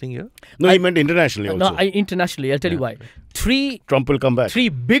interesting year? No, I meant internationally also. No, internationally. I'll tell you why. Trump will come back. 3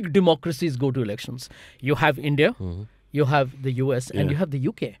 big democracies go to elections. You have India, you have the US, and you have the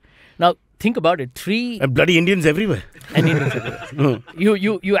UK. Now, think about it. 3... And bloody Indians everywhere.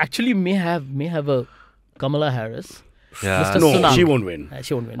 You actually may have a Kamala Harris. Yeah. No, Sunak. She won't win.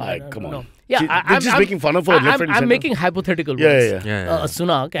 She won't win. Come on. No. Yeah, I'm just making fun of her left and I'm making hypothetical ones. Yeah.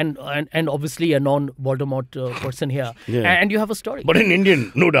 Sunak and obviously a non-Voldemort person here. Yeah. And you have a story. But an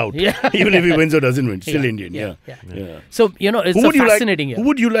Indian, no doubt. Yeah. Even if he wins or doesn't win, still Indian. Yeah. So, it's a fascinating year. Who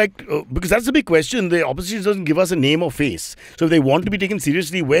would you like? Because that's the big question. The opposition doesn't give us a name or face. So if they want to be taken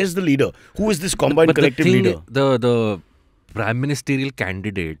seriously, where's the leader? Who is this combined collective leader? The prime ministerial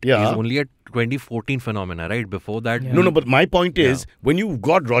candidate is only a 2014 phenomena, right? Before that... No, but my point is, when you've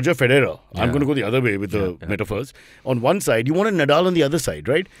got Roger Federer, I'm going to go the other way with the metaphors, on one side, you want a Nadal on the other side,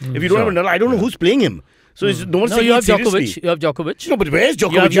 right? If you don't have a Nadal, I don't know who's playing him. So no one's taking it seriously. You have Djokovic. No, but where's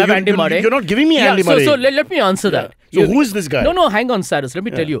Djokovic? You have Andy Murray. You're not giving me Andy Murray. So let me answer that. So who is this guy? No, hang on, Cyrus. Let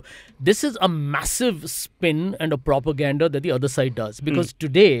me tell you. This is a massive spin and a propaganda that the other side does. Because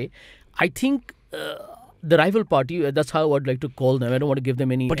today, I think... the rival party, that's how I would like to call them. I don't want to give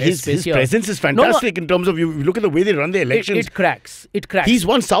them any But his presence is fantastic in terms of, you look at the way they run their elections. It cracks. He's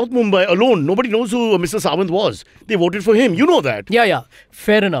won South Mumbai alone. Nobody knows who Mr. Sawant was. They voted for him. You know that. Yeah.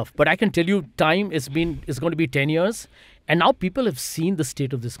 Fair enough. But I can tell you, time is going to be 10 years. And now people have seen the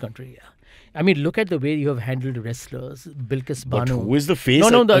state of this country. I mean, look at the way you have handled wrestlers, Bilkis Banu. But who is the face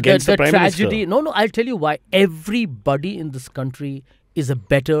against the Prime tragedy. Minister? No, I'll tell you why. Everybody in this country is a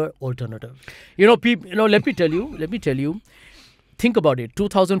better alternative. Let me tell you. Think about it.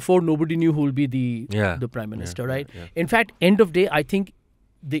 2004, nobody knew who will be the Prime Minister, right? Yeah. In fact, end of day, I think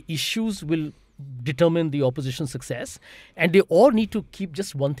the issues will determine the opposition's success. And they all need to keep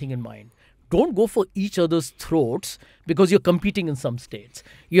just one thing in mind. Don't go for each other's throats because you're competing in some states.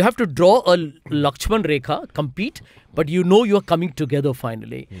 You have to draw a Lakshman Rekha, compete, but you're coming together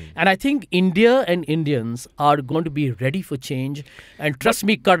finally. And I think India and Indians are going to be ready for change. And trust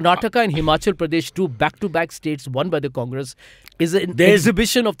me, Karnataka and Himachal Pradesh, 2 back-to-back states won by the Congress, is an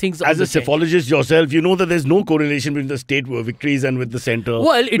exhibition of things. As a cephalogist yourself, you know that there's no correlation between the state victories and with the centre.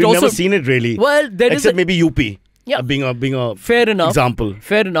 Well, We've never seen it really. Well, except maybe UP. Yeah. Being a fair enough example.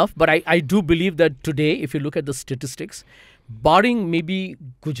 Fair enough. But I do believe that today, if you look at the statistics, barring maybe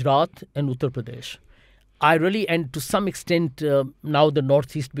Gujarat and Uttar Pradesh, and to some extent now the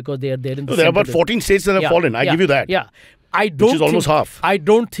Northeast, because they are there in the there are about 14 states that have fallen. I give you that. Yeah. Which is almost half. I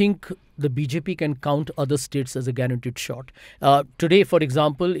don't think the BJP can count other states as a guaranteed shot. Today, for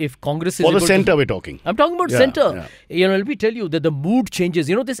example, if Congress is... For the centre we're talking. I'm talking about centre. Let me tell you that the mood changes.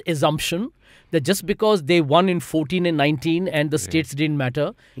 This assumption that just because they won in 14 and 19 and the states didn't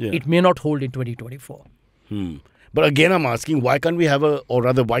matter, it may not hold in 2024. But again, I'm asking, why can't we have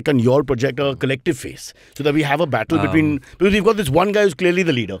why can't you all project a collective face so that we have a battle between, because we've got this one guy who's clearly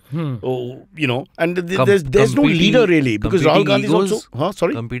the leader, and there's no leader really, because Rahul Gandhi is also,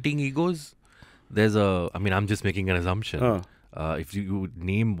 competing egos. I'm just making an assumption. If you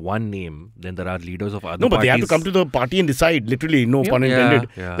name one name, then there are leaders of other parties. No, but they have to come to the party and decide, literally, no pun intended,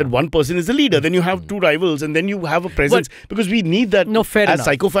 that one person is the leader. Then you have two rivals and then you have a presence. Because we need that, as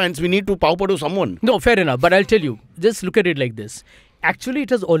psycho-fans, we need to power to someone. No, fair enough. But I'll tell you, just look at it like this. Actually, it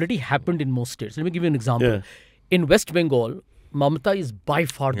has already happened in most states. Let me give you an example. Yeah. In West Bengal, Mamata is by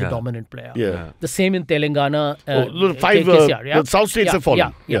far the dominant player. Yeah. The same in Telangana. The South states have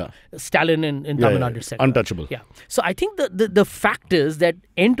fallen. Stalin in Tamil Nadu, etc. Untouchable. Yeah. So I think the fact is that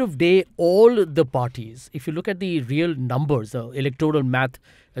end of day, all the parties, if you look at the real numbers, the electoral math,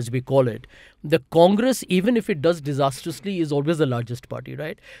 as we call it, the Congress, even if it does disastrously, is always the largest party,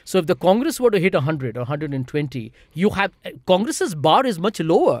 right? So if the Congress were to hit 100 or 120, Congress's bar is much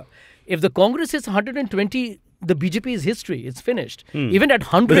lower. If the Congress hits 120, the BJP is history. It's finished. Even at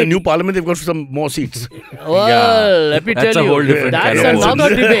 100. With the new parliament, they've got some more seats. Well, let me tell you. That's another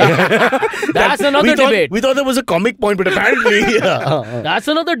debate. That's another debate. We thought there was a comic point, but apparently... That's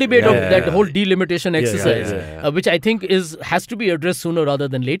another debate of that whole delimitation exercise, which I think has to be addressed sooner rather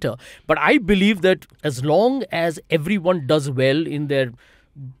than later. But I believe that as long as everyone does well in their...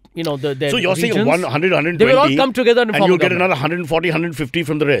 their so you're regions, saying 100, 120, they will all come together and you'll get another 140, 150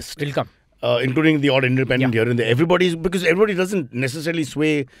 from the rest. Will come. Including the odd independent here and there. Because everybody doesn't necessarily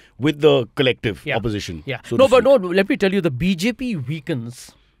sway with the collective opposition. Yeah. So let me tell you, the BJP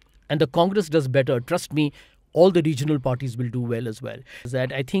weakens and the Congress does better. Trust me, all the regional parties will do well as well.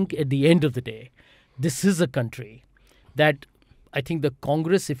 That I think at the end of the day, this is a country that I think the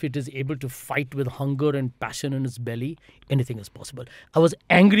Congress, if it is able to fight with hunger and passion in its belly, anything is possible. I was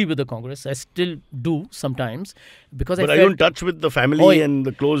angry with the Congress. I still do sometimes. But are you in touch with the family and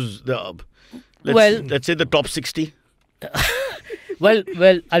the close... let's say the top 60. Well,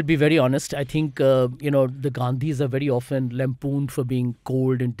 I'll be very honest. I think, the Gandhis are very often lampooned for being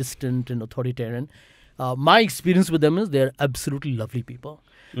cold and distant and authoritarian. My experience with them is they're absolutely lovely people.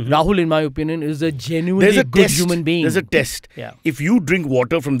 Rahul, in my opinion, is a genuinely good human being. There's a test. Yeah. If you drink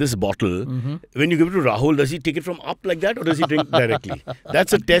water from this bottle, when you give it to Rahul, does he take it from up like that or does he drink directly?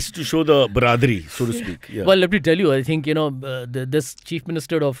 That's a test to show the Baradari, so to speak. Yeah. Well, let me tell you, I think, this Chief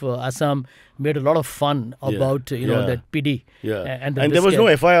Minister of Assam made a lot of fun about, that PD. Yeah. And there was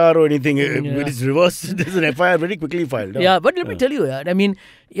no FIR or anything. It is reversed. There's an FIR very quickly filed. Yeah, but let me tell you, I mean,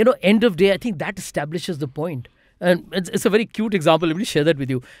 end of day, I think that establishes the point. And it's a very cute example. Let me share that with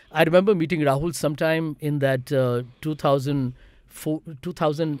you. I remember meeting Rahul sometime in that 2000,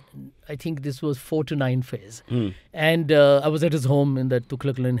 I think this was 4 to 9 phase. And I was at his home in that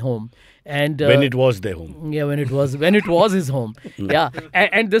Tukhlak Lane home. And when it was their home. Yeah, when it was his home. Yeah.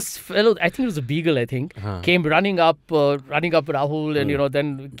 And this fellow, I think it was a beagle, came running up Rahul and,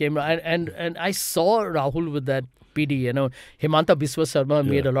 then came, and I saw Rahul with that PD, Himanta Biswa Sarma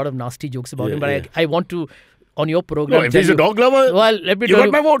made a lot of nasty jokes about him, but I want to... On your program, if he's a dog lover, well, let me you tell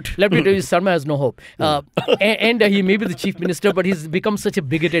got my vote. Let me tell you, Sarma has no hope. And he may be the chief minister, but he's become such a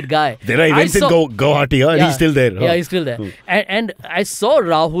bigoted guy. There are events in Guwahati, and he's still there. Yeah, he's still there. And I saw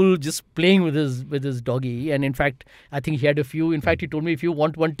Rahul just playing with his doggy, and in fact, I think he had a few. In fact, he told me, if you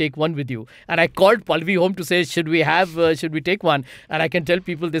want one, take one with you. And I called Palvi home to say, should we take one? And I can tell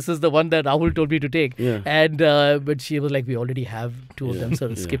people this is the one that Rahul told me to take. Yeah. And but she was like, we already have 2 of them,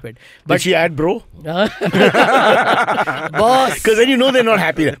 so skip it. But did she add bro? Boss. Because then they're not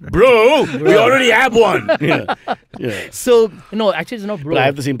happy. Bro, we already have one. So, no, actually it's not bro. Well, I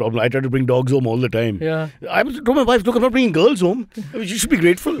have the same problem. I try to bring dogs home all the time. Yeah. I told my wife, look, I'm not bringing girls home. You should be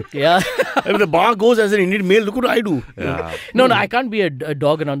grateful. Yeah. If the bar goes as an Indian male, look what I do. Yeah. No, I can't be a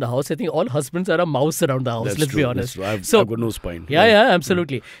dog around the house. I think all husbands are a mouse around the house. Let's be honest. I've got no spine. Yeah,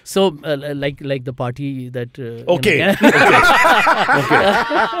 absolutely. So, like the party that... Okay.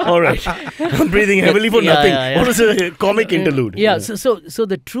 All right. I'm breathing heavily for nothing. What was a comic interlude? Yeah. So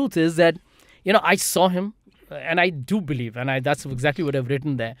the truth is that, I saw him, and I do believe, and that's exactly what I've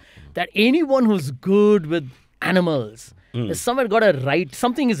written there, that anyone who's good with animals has somewhere got a right.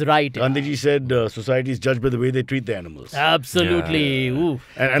 Something is right. Gandhiji said society is judged by the way they treat the animals. Absolutely. Yeah.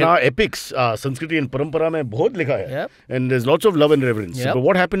 And our epics, Sanskriti and Parampara mein bahut likha hai. Yep. And there's lots of love and reverence. Yep. But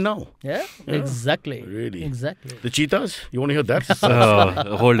what happened now? Yeah, exactly. Really? Exactly. The cheetahs? You want to hear that?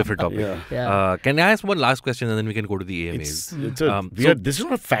 A whole different topic. Yeah. Can I ask one last question and then we can go to the AMAs? This is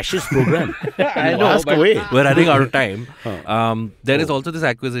not a fascist program. I know. Ask away. We're running out of time. There is also this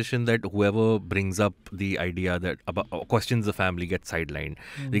accusation that whoever brings up the idea that, of course, questions the family gets sidelined.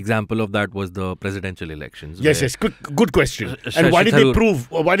 The example of that was the presidential elections. Yes. Good question. And Shashi why did they Tharoor- prove?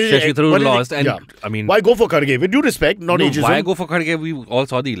 Why did Shashi Tharoor lost, and yeah. I mean, why go for Kharge? With due respect, not ageism. why go for Kharge? We all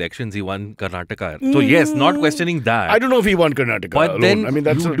saw the elections. He won Karnataka. So yes, not questioning that. I don't know if he won Karnataka But alone. then I mean,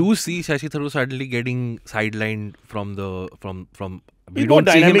 that's you do see Shashi Tharoor suddenly getting sidelined from the from. He's more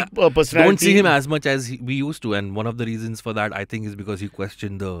dynamic personality. Don't see him as much as we used to, and one of the reasons for that, I think, is because he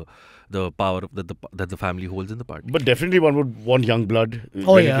questioned the power that the family holds in the party. But definitely one would want young blood,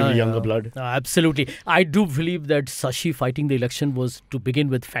 younger blood. Absolutely. I do believe that Shashi fighting the election was, to begin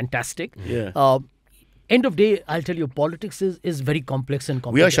with, fantastic. Yeah. End of day, I'll tell you, politics is very complex and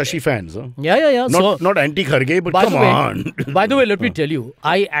We are complicated. Shashi fans, huh? Yeah. Not anti-Kharge, but come on. By the way, let me tell you,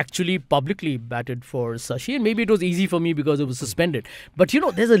 I actually publicly batted for Shashi, and maybe it was easy for me because it was suspended. But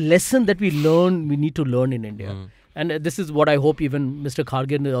there's a lesson that we need to learn in India. And this is what I hope even Mr.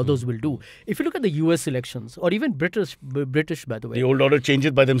 Kharge and the others will do. If you look at the US elections, or even British, by the way. The old order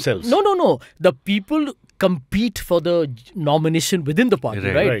changes by themselves. No. The people compete for the nomination within the party,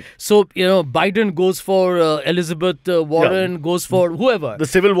 right? So, Biden goes for Elizabeth Warren, goes for whoever. The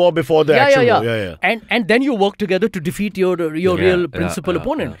civil war before the actual war. Yeah. And then you work together to defeat your real principal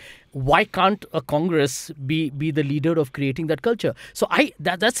opponent. Why can't a Congress be the leader of creating that culture? So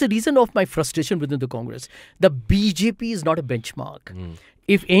that's the reason of my frustration within the Congress. The BJP is not a benchmark.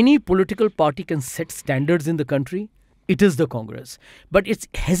 If any political party can set standards in the country, it is the Congress. But its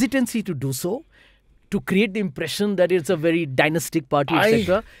hesitancy to do so, to create the impression that it's a very dynastic party,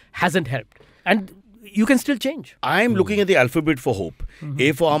 etc., hasn't helped. And you can still change. I'm looking at the alphabet for hope.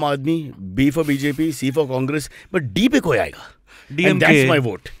 A for Aam Aadmi, B for BJP, C for Congress, but D pe koi aayega. DMK. And that's my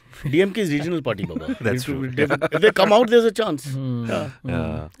vote. DMK is regional party, Baba. That's true. If they come out, there's a chance.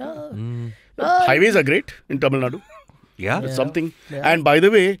 Highways are great in Tamil Nadu. Yeah. It's something. And by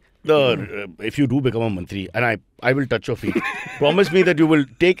the way, if you do become a mantri, and I will touch your feet, promise me that you will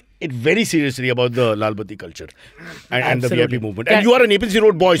take it very seriously about the Lal Bati culture and the VIP movement. And you are an APC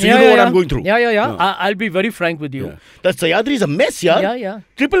Road boy, so you know what I'm going through. Yeah. I'll be very frank with you. That Sayadri is a mess, yaar. Yeah.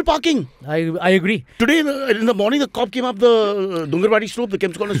 Triple parking. I agree. Today in the morning, the cop came up the Dungarwadi slope, the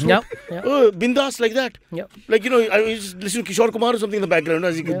Kemp's Corner slope. Bindas like that. Yeah. Like, I was listening to Kishore Kumar or something in the background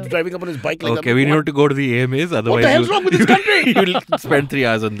as he was driving up on his bike like that. Okay, we need to go to the AMAs. Otherwise, what the hell's wrong with this country? You'll spend 3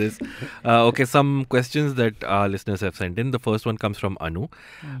 hours on this. Okay, some questions that our listeners have sent in. The first one comes from Anu.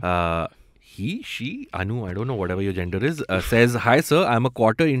 She, Anu, I don't know, whatever your gender is, says, "Hi sir, I'm a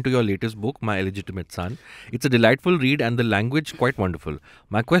quarter into your latest book, My Illegitimate Son. It's a delightful read and the language quite wonderful.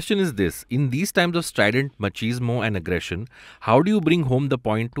 My question is this, in these times of strident machismo and aggression, how do you bring home the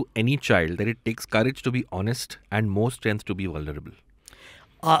point to any child that it takes courage to be honest and more strength to be vulnerable?"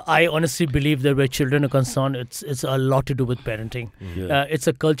 I honestly believe that where children are concerned, it's a lot to do with parenting. It's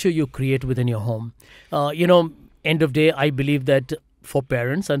a culture you create within your home. End of day, I believe that for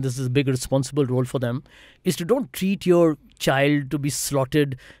parents, and this is a big responsible role for them, is to don't treat your child to be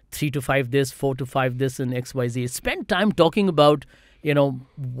slotted 3 to 5 this, 4 to 5 this, and XYZ. Spend time talking about,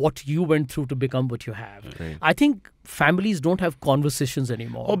 what you went through to become what you have. Right. I think families don't have conversations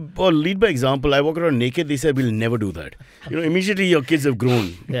anymore. Or lead by example. I walk around naked, they say, we'll never do that. Immediately your kids have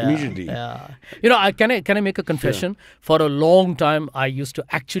grown. Immediately. Yeah. Can I make a confession? For a long time, I used to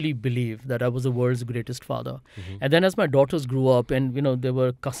actually believe that I was the world's greatest father. And then as my daughters grew up and, there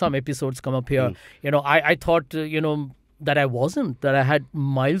were some episodes come up here, I thought, that I wasn't, that I had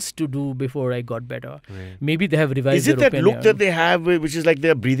miles to do before I got better. Right. Maybe they have revised their opinion. Is it that look that they have, which is like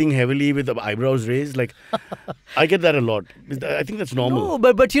they're breathing heavily with the eyebrows raised? Like, I get that a lot. I think that's normal. No,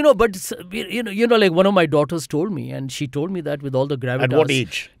 but like one of my daughters told me, and she told me that with all the gravitas. At what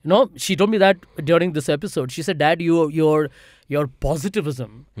age? She told me that during this episode. She said, "Dad, your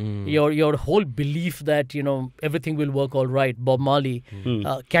positivism, your whole belief that everything will work all right, Bob Marley,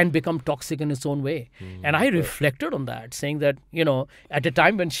 can become toxic in its own way." And I reflected on that, saying that at a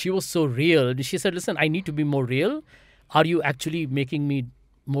time when she was so real, she said, "Listen, I need to be more real. Are you actually making me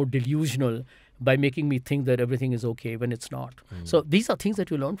more delusional by making me think that everything is okay when it's not?" So these are things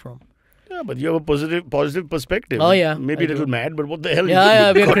that you learn from. Yeah, but you have a positive perspective. Oh, yeah. Maybe a little mad, but what the hell?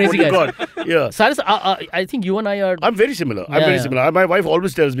 Yeah, we're crazy guys. Yeah. Cyrus, I think you and I are... I'm very similar. My wife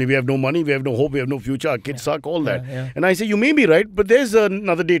always tells me we have no money, we have no hope, we have no future, our kids suck, all that. And I say, you may be right, but there's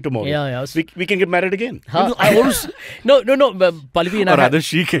another day tomorrow. Yeah. We can get married again. I always... No, Pallavi and I... Or rather,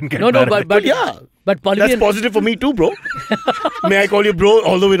 she can get married. But yeah. But Pallavi That's positive for me too, bro. May I call you bro,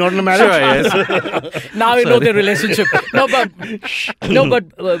 although we're not in a marriage? Yes. now we know their relationship. No, but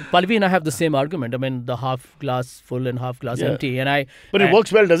Pallavi and I have the same argument. I mean, the half glass full and half glass empty. But it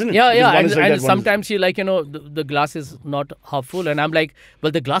works well, doesn't it? Yeah, yeah. Because one is like And that, one is- sometimes you like, the glass is not half full. And I'm like,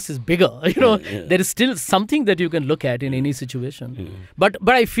 well, the glass is bigger. There is still something that you can look at in any situation. But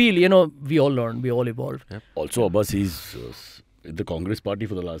I feel, we all learn, we all evolve. Also, Abbas, he's the Congress party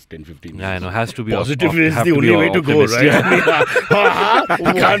for the last 10-15 years. Yeah, I know. Has to be Positive is the only way to go, right? Yeah.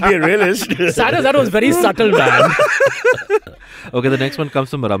 You can't be a realist. Cyrus, that was very subtle, man. Okay, the next one comes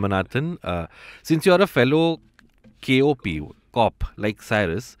from Ramanathan. Since you are a fellow cop like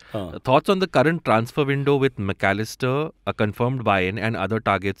Cyrus, thoughts on the current transfer window with McAllister, a confirmed buy-in, and other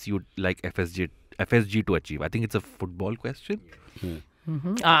targets you'd like FSG to achieve? I think it's a football question.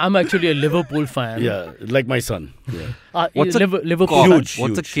 I'm actually a Liverpool fan. Yeah, like my son. Yeah. What's a Liverpool cop? fan? Huge.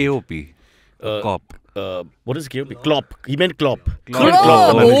 What's a KOP? Cop. What is KOP? Klopp. He meant Klopp.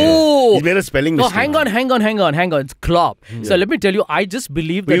 Klopp. Oh. He made a spelling No, mistake. hang on. It's Klopp. So let me tell you, I just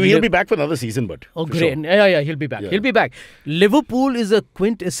believe that He'll be back for another season, but. Oh, for great. sure. Yeah, he'll be back. Yeah. He'll be back. Liverpool is a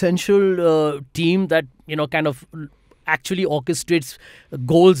quintessential team that, kind of actually orchestrates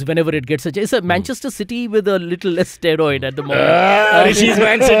goals whenever it gets it's a Manchester City with a little less steroid at the moment. She's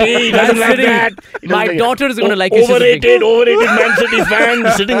Man City. He doesn't like that. He doesn't My like daughter it. is going to like it. Overrated Man City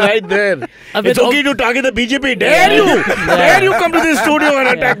fan sitting right there. It's okay to target the BJP. Dare you? Dare you come to this studio and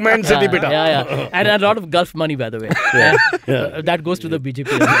attack Man City, beta? Yeah. And a lot of Gulf money, by the way. That goes to the BJP.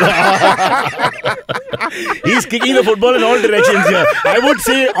 He's kicking the football in all directions here. I would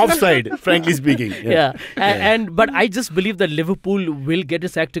say offside, frankly speaking. But I just believe that Liverpool will get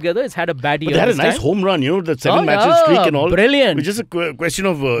its act together. It's had a bad year. But they had a this nice time. home run, the 7 matches streak and all. Brilliant. Which is a question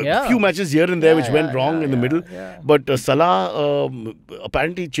of a few matches here and there which went wrong in the middle. But Salah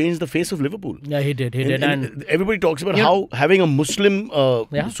apparently changed the face of Liverpool. Yeah, he did. And everybody talks about how having a Muslim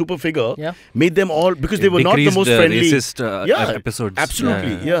super figure made them all, because they were not the most friendly. Racist episodes.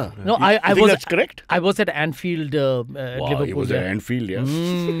 Absolutely, yeah. No, I think that's correct. I was at Anfield, Liverpool. He was at Anfield, yeah.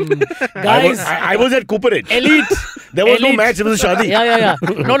 Guys, I was at Cooperage. Elite. There was no match, it was a shadi. Yeah.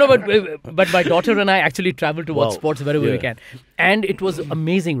 No, but my daughter and I actually travel to watch sports wherever we can. And it was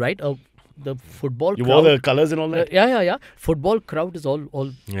amazing, right? The football You crowd. wore the colours and all that? Yeah. Football crowd is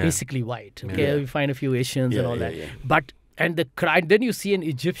all basically white. Okay, we find a few Asians and all that. But, and the crowd, then you see an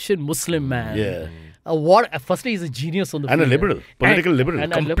Egyptian Muslim man. Yeah. Firstly, he's a genius on the field. And a liberal, political liberal,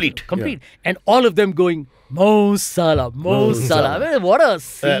 and complete. Complete. And all of them going, Mo Salah. I mean, what a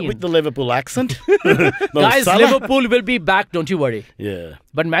scene. With the Liverpool accent. Guys, Salah. Liverpool will be back, don't you worry. Yeah.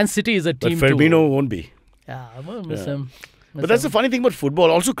 But Man City is a But team Firmino won't be. Yeah, I will miss him. But that's the funny thing about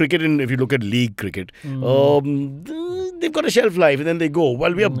football. Also cricket, if you look at league cricket, they've got a shelf life and then they go.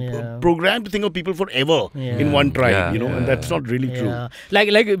 Well, we are programmed to think of people forever in one tribe, and that's not really true. Like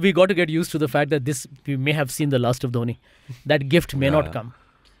we got to get used to the fact that we may have seen the last of Dhoni. That gift may not come.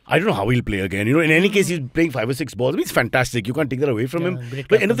 I don't know how he'll play again. In any case, he's playing 5 or 6 balls. I mean, it's fantastic. You can't take that away from him.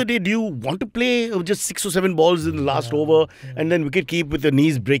 But end of the day, do you want to play just 6 or 7 balls in the last over and then wicket keep with the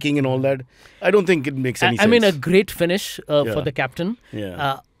knees breaking and all that? I don't think it makes any sense. I mean, a great finish for the captain.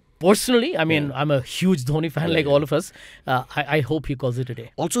 Yeah. Personally, I mean, I'm a huge Dhoni fan like all of us. I hope he calls it a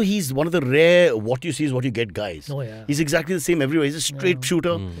day. Also, he's one of the rare what you see is what you get guys. Oh, yeah. He's exactly the same everywhere. He's a straight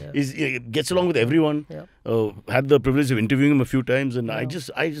shooter. He gets along with everyone. Had the privilege of interviewing him a few times and I just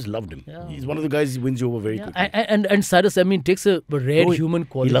loved him. He's one of the guys who wins you over very quickly. And Cyrus, I mean, takes a rare human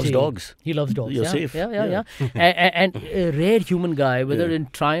quality. He loves dogs. He loves dogs. You're safe. Yeah. And a rare human guy, whether in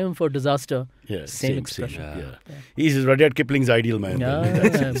triumph or disaster. Same expression. He's Rudyard Kipling's ideal man. In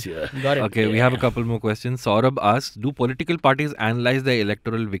that sense, Got it. Okay, we have a couple more questions. Saurabh asks, do political parties analyze their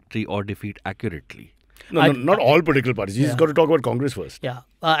electoral victory or defeat accurately? No, not all political parties. You just got to talk about Congress first. Yeah,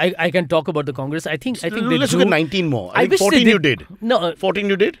 I can talk about the Congress. I think Let's they look do. at 19 more. I think wish 14 they you did. No, 14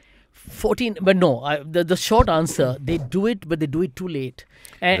 you did? 14, but no. The short answer, they do it, but they do it too late.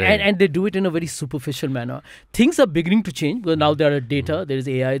 And they do it in a very superficial manner. Things are beginning to change because now there are data, there is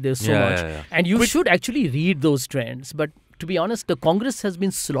AI, there's so much. And you should actually read those trends. But to be honest, the Congress has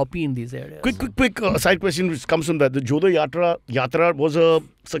been sloppy in these areas. Quick side question which comes from that. The Jodha Yatra was a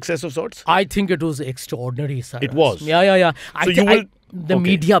success of sorts? I think it was extraordinary, Cyrus. It was? Yeah. the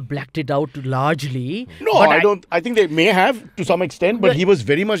media blacked it out largely. No, I don't. I think they may have to some extent, but he was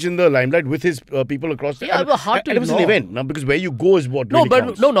very much in the limelight with his people across the. Yeah, but hard to and it was an ignore. event, now, because where you go is what No, really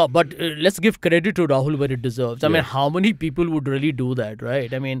but counts. but let's give credit to Rahul where it deserves. I mean, how many people would really do that,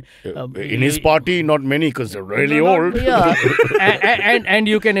 right? I mean, in his party, not many, because they're really old. Yeah, and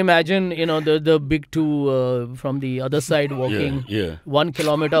you can imagine, the big two from the other side walking. Yeah. 1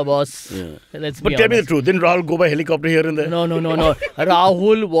 kilometer, boss. Yeah. Let's But be tell me the honest. truth, didn't Rahul go by helicopter here and there? No.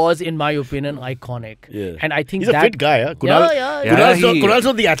 Rahul was, in my opinion, iconic. Yeah. And I think he's a fit guy, huh? Kunal, Yeah. Kunal's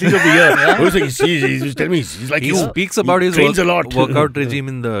not the athlete of the year. He's telling me, he's like, He speaks about his trains a lot. workout regime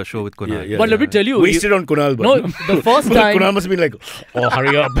in the show with Kunal. Yeah. But let me tell you. Wasted on Kunal. But No, the first time. Kunal must have been like, oh,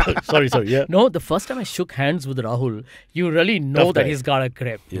 hurry up. sorry, yeah. No, the first time I shook hands with Rahul, you really know Tough that guy. he's got a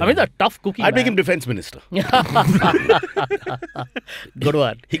grip. Yeah. I mean, the tough cookie. I'd make him man. defense minister. Good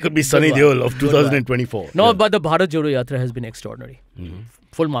one. He could be Sunny one. Deol of Good one. 2024. No, Yeah. but the Bharat Jodo Yatra has been extraordinary.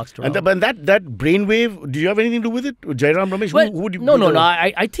 Full marks to And Rahul. that brainwave, do you have anything to do with it? Jairam Ramesh? Well, who would you no. be the-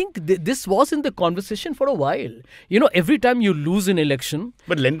 I think this was in the conversation for a while. Every time you lose an election,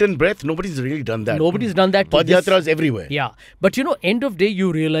 But Lenten breath, nobody's really done that. nobody's done that. to this- Padyatras everywhere. Yeah. But end of day,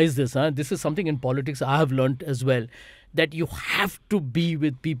 you realize this. This is something in politics I have learned as well, that you have to be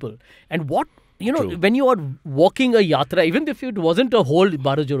with people. And what, True. when you are walking a yatra, even if it wasn't a whole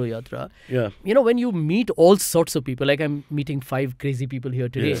Bharat Jodo Yatra, Yeah. when you meet all sorts of people, like I'm meeting 5 crazy people here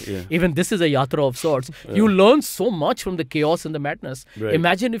today, Yeah. even this is a yatra of sorts, you learn so much from the chaos and the madness. Right.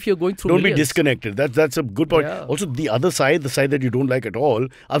 Imagine if you're going through Don't be millions. disconnected. That's a good point. Yeah. Also, the other side, the side that you don't like at all,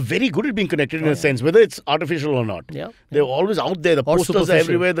 are very good at being connected in a sense, whether it's artificial or not. Yeah. They're always out there. The Or posters are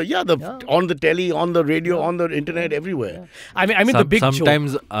superficial. everywhere. On the telly, on the radio, on the internet, everywhere. I mean the big joke.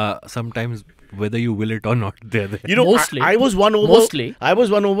 Sometimes whether you will it or not, they're there. Mostly. I was one over. Mostly. I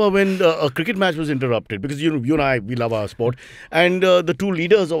was one over when a cricket match was interrupted because you and I, we love our sport, and the two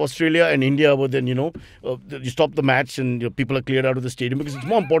leaders of Australia and India were then you stop the match and people are cleared out of the stadium because it's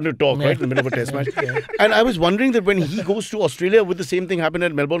more important to talk right in the middle of a test match. And I was wondering that when he goes to Australia, would the same thing happen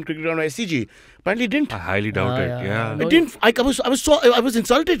at Melbourne Cricket Ground or SCG? Apparently, it didn't. I highly doubt it. Yeah. No, It didn't. I was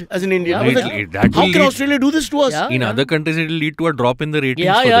insulted as an Indian. I was like, That how will can lead- Australia do this to us? Yeah. In other countries, it will lead to a drop in the ratings.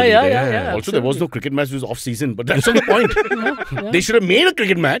 Yeah, for the yeah, league. yeah. Also, there was no cricket match. It was off-season, but that's not the point. They should have made a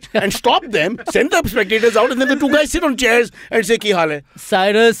cricket match and stopped them, send the spectators out, and then the two guys sit on chairs and say, "Ki haal hai?"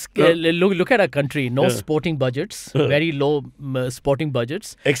 Cyrus, look at our country. No sporting budgets. Very low sporting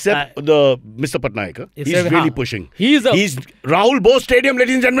budgets. Except the Mr. Patnaik. He's Except- really हाँ. pushing. He's Rahul Bose Stadium,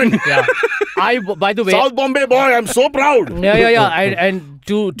 ladies and gentlemen. Yeah. By the way, South Bombay boy, I'm so proud. Yeah. And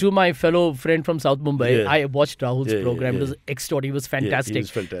to my fellow friend from South Mumbai, Yeah. I watched Rahul's Yeah, program. yeah. It was extraordinary. It was fantastic. was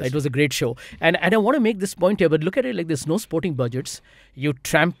fantastic. It was a great show. And I want to make this point here, but look at it like this: no sporting budgets. You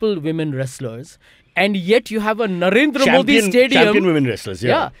trample women wrestlers, and yet you have a Narendra Modi Stadium. Champion women wrestlers,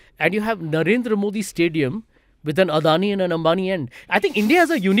 yeah. And you have Narendra Modi Stadium with an Adani and an Ambani end. I think India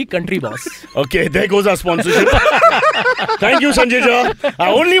is a unique country, boss. Okay, there goes our sponsorship. Thank you, Sanjay Jha. I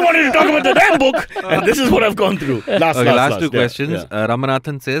only wanted to talk about the damn book, and this is what I've gone through. Last two Yeah, questions. yeah.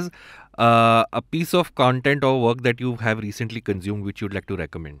 Ramanathan says, a piece of content or work that you have recently consumed which you'd like to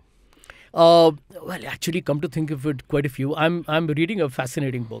recommend. Well, actually, come to think of it, quite a few. I'm reading a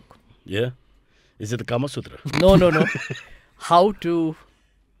fascinating book. Yeah. Is it the Kama Sutra? No. How to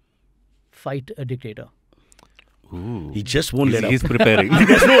fight a dictator. Ooh. He just won't let up. He's preparing.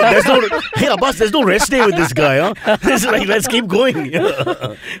 There's no, hey Abbas, there's no rest day with this guy, huh? It's like, let's keep going.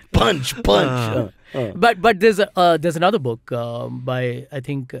 Punch. But there's another book by, I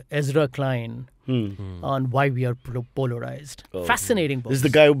think, Ezra Klein on why we are polarized. Fascinating book. This is the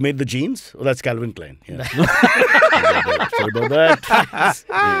guy who made the jeans? Oh, that's Calvin Klein. Yeah. Sorry about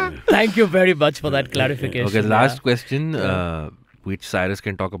that. Thank you very much for that clarification. Okay, last question, which Cyrus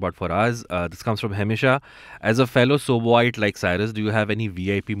can talk about for us. This comes from Hemisha. As a fellow Soboite like Cyrus, do you have any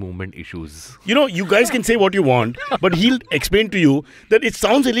VIP movement issues? You guys can say what you want, but he'll explain to you that it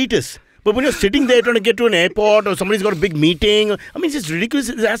sounds elitist. But when you're sitting there trying to get to an airport or somebody's got a big meeting, I mean, it's just ridiculous.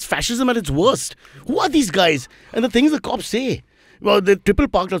 That's fascism at its worst. Who are these guys? And the things the cops say. Well, they triple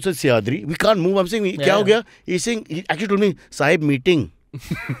parked outside Siadri. We can't move. I'm saying, kya ho gaya? He's saying, he actually told me, Sahib meeting. I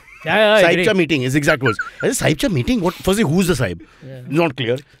Sahib agree. Cha meeting, his exact words. I said, Sahib Cha meeting? What? Firstly, who's the Sahib? Yeah. Not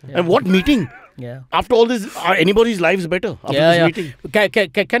clear. And what meeting? Yeah. After all this, are anybody's lives better after this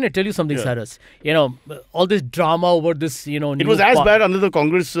meeting? Can I tell you something, Cyrus? All this drama over this, It was as bad under the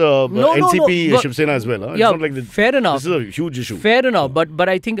Congress, NCP, but- Shiv Sena as well. Huh? Yeah, It's not like fair enough. This is a huge issue. Fair enough, but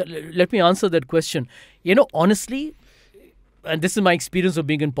I think, let me answer that question. Honestly, and this is my experience of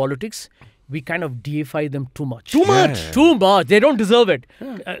being in politics, we kind of deify them too much. Too much. Too much. They don't deserve it.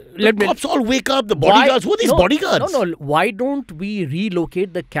 The cops all wake up. The bodyguards. Who are these bodyguards? No. Why don't we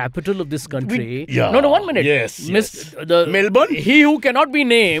relocate the capital of this country? Yeah. No, 1 minute. Yes. The Melbourne? He who cannot be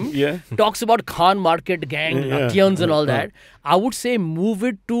named talks about Khan Market gang, Natyans and all that. I would say move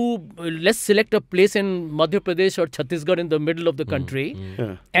it to, let's select a place in Madhya Pradesh or Chhattisgarh in the middle of the country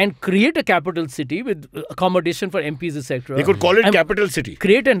and create a capital city with accommodation for MPs, etc. They could call it capital city.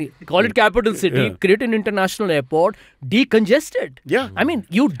 Create capital city, create an international airport, decongest it. Yeah. I mean,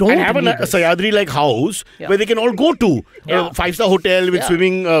 you don't and have a need this. Sayadri-like house where they can all go to. 5-star hotel with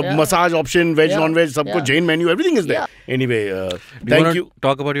swimming, massage option, veg, non-veg, sabko Jain menu, everything is there. Anyway, thank you.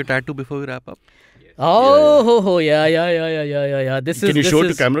 Talk about your tattoo before we wrap up. Yeah. This is. Can you show it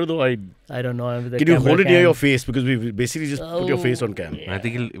to camera though? I don't know. Can you hold it near your face because we basically just put your face on cam. I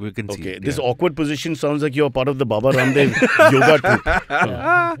think we can see. Okay, this awkward position sounds like you're part of the Baba Ramdev yoga troupe.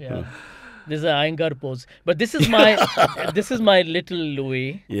 Yeah. This is an Iyengar pose, but this is my little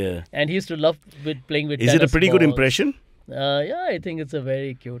Louis. Yeah. And he used to love playing with. Is it a pretty good impression? Yeah, I think it's a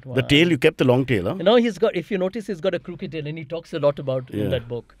very cute one. The tail, you kept the long tail, huh? You know, if you notice, he's got a crooked tail, and he talks a lot about in that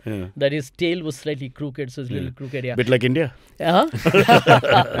book that his tail was slightly crooked, so it's a little crooked. Yeah, bit like India. Yeah.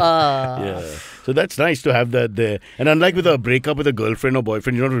 So that's nice to have that there. And unlike with a breakup with a girlfriend or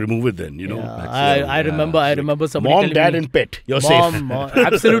boyfriend, you don't have to remove it then. You know. Yeah. I remember somebody. Mom, telling dad, me, and pet. You're safe. Mom,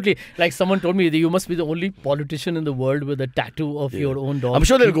 absolutely. Like someone told me, you must be the only politician in the world with a tattoo of your own dog. I'm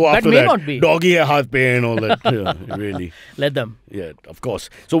sure they'll go after that. That may not be. Doggy hai, haath pe and all that. Really. Let them. Yeah, of course.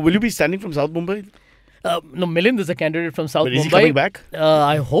 So will you be standing from South Mumbai? No, Milind is a candidate from South Mumbai. Is he coming back?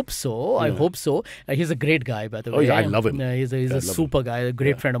 I hope so. I hope so. He's a great guy, by the way. Oh, yeah, I love him. He's a super guy, a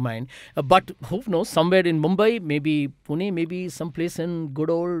great friend of mine. But who knows, somewhere in Mumbai, maybe Pune, maybe someplace in good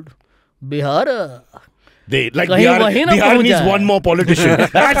old Bihar. Bihar needs one more politician.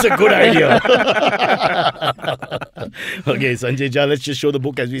 That's a good idea. Okay, Sanjay Jha, let's just show the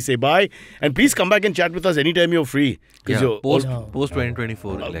book as we say bye. And please come back and chat with us anytime you're free. Post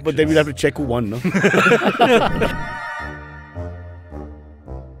 2024 election. But then we'll have to check who won, no?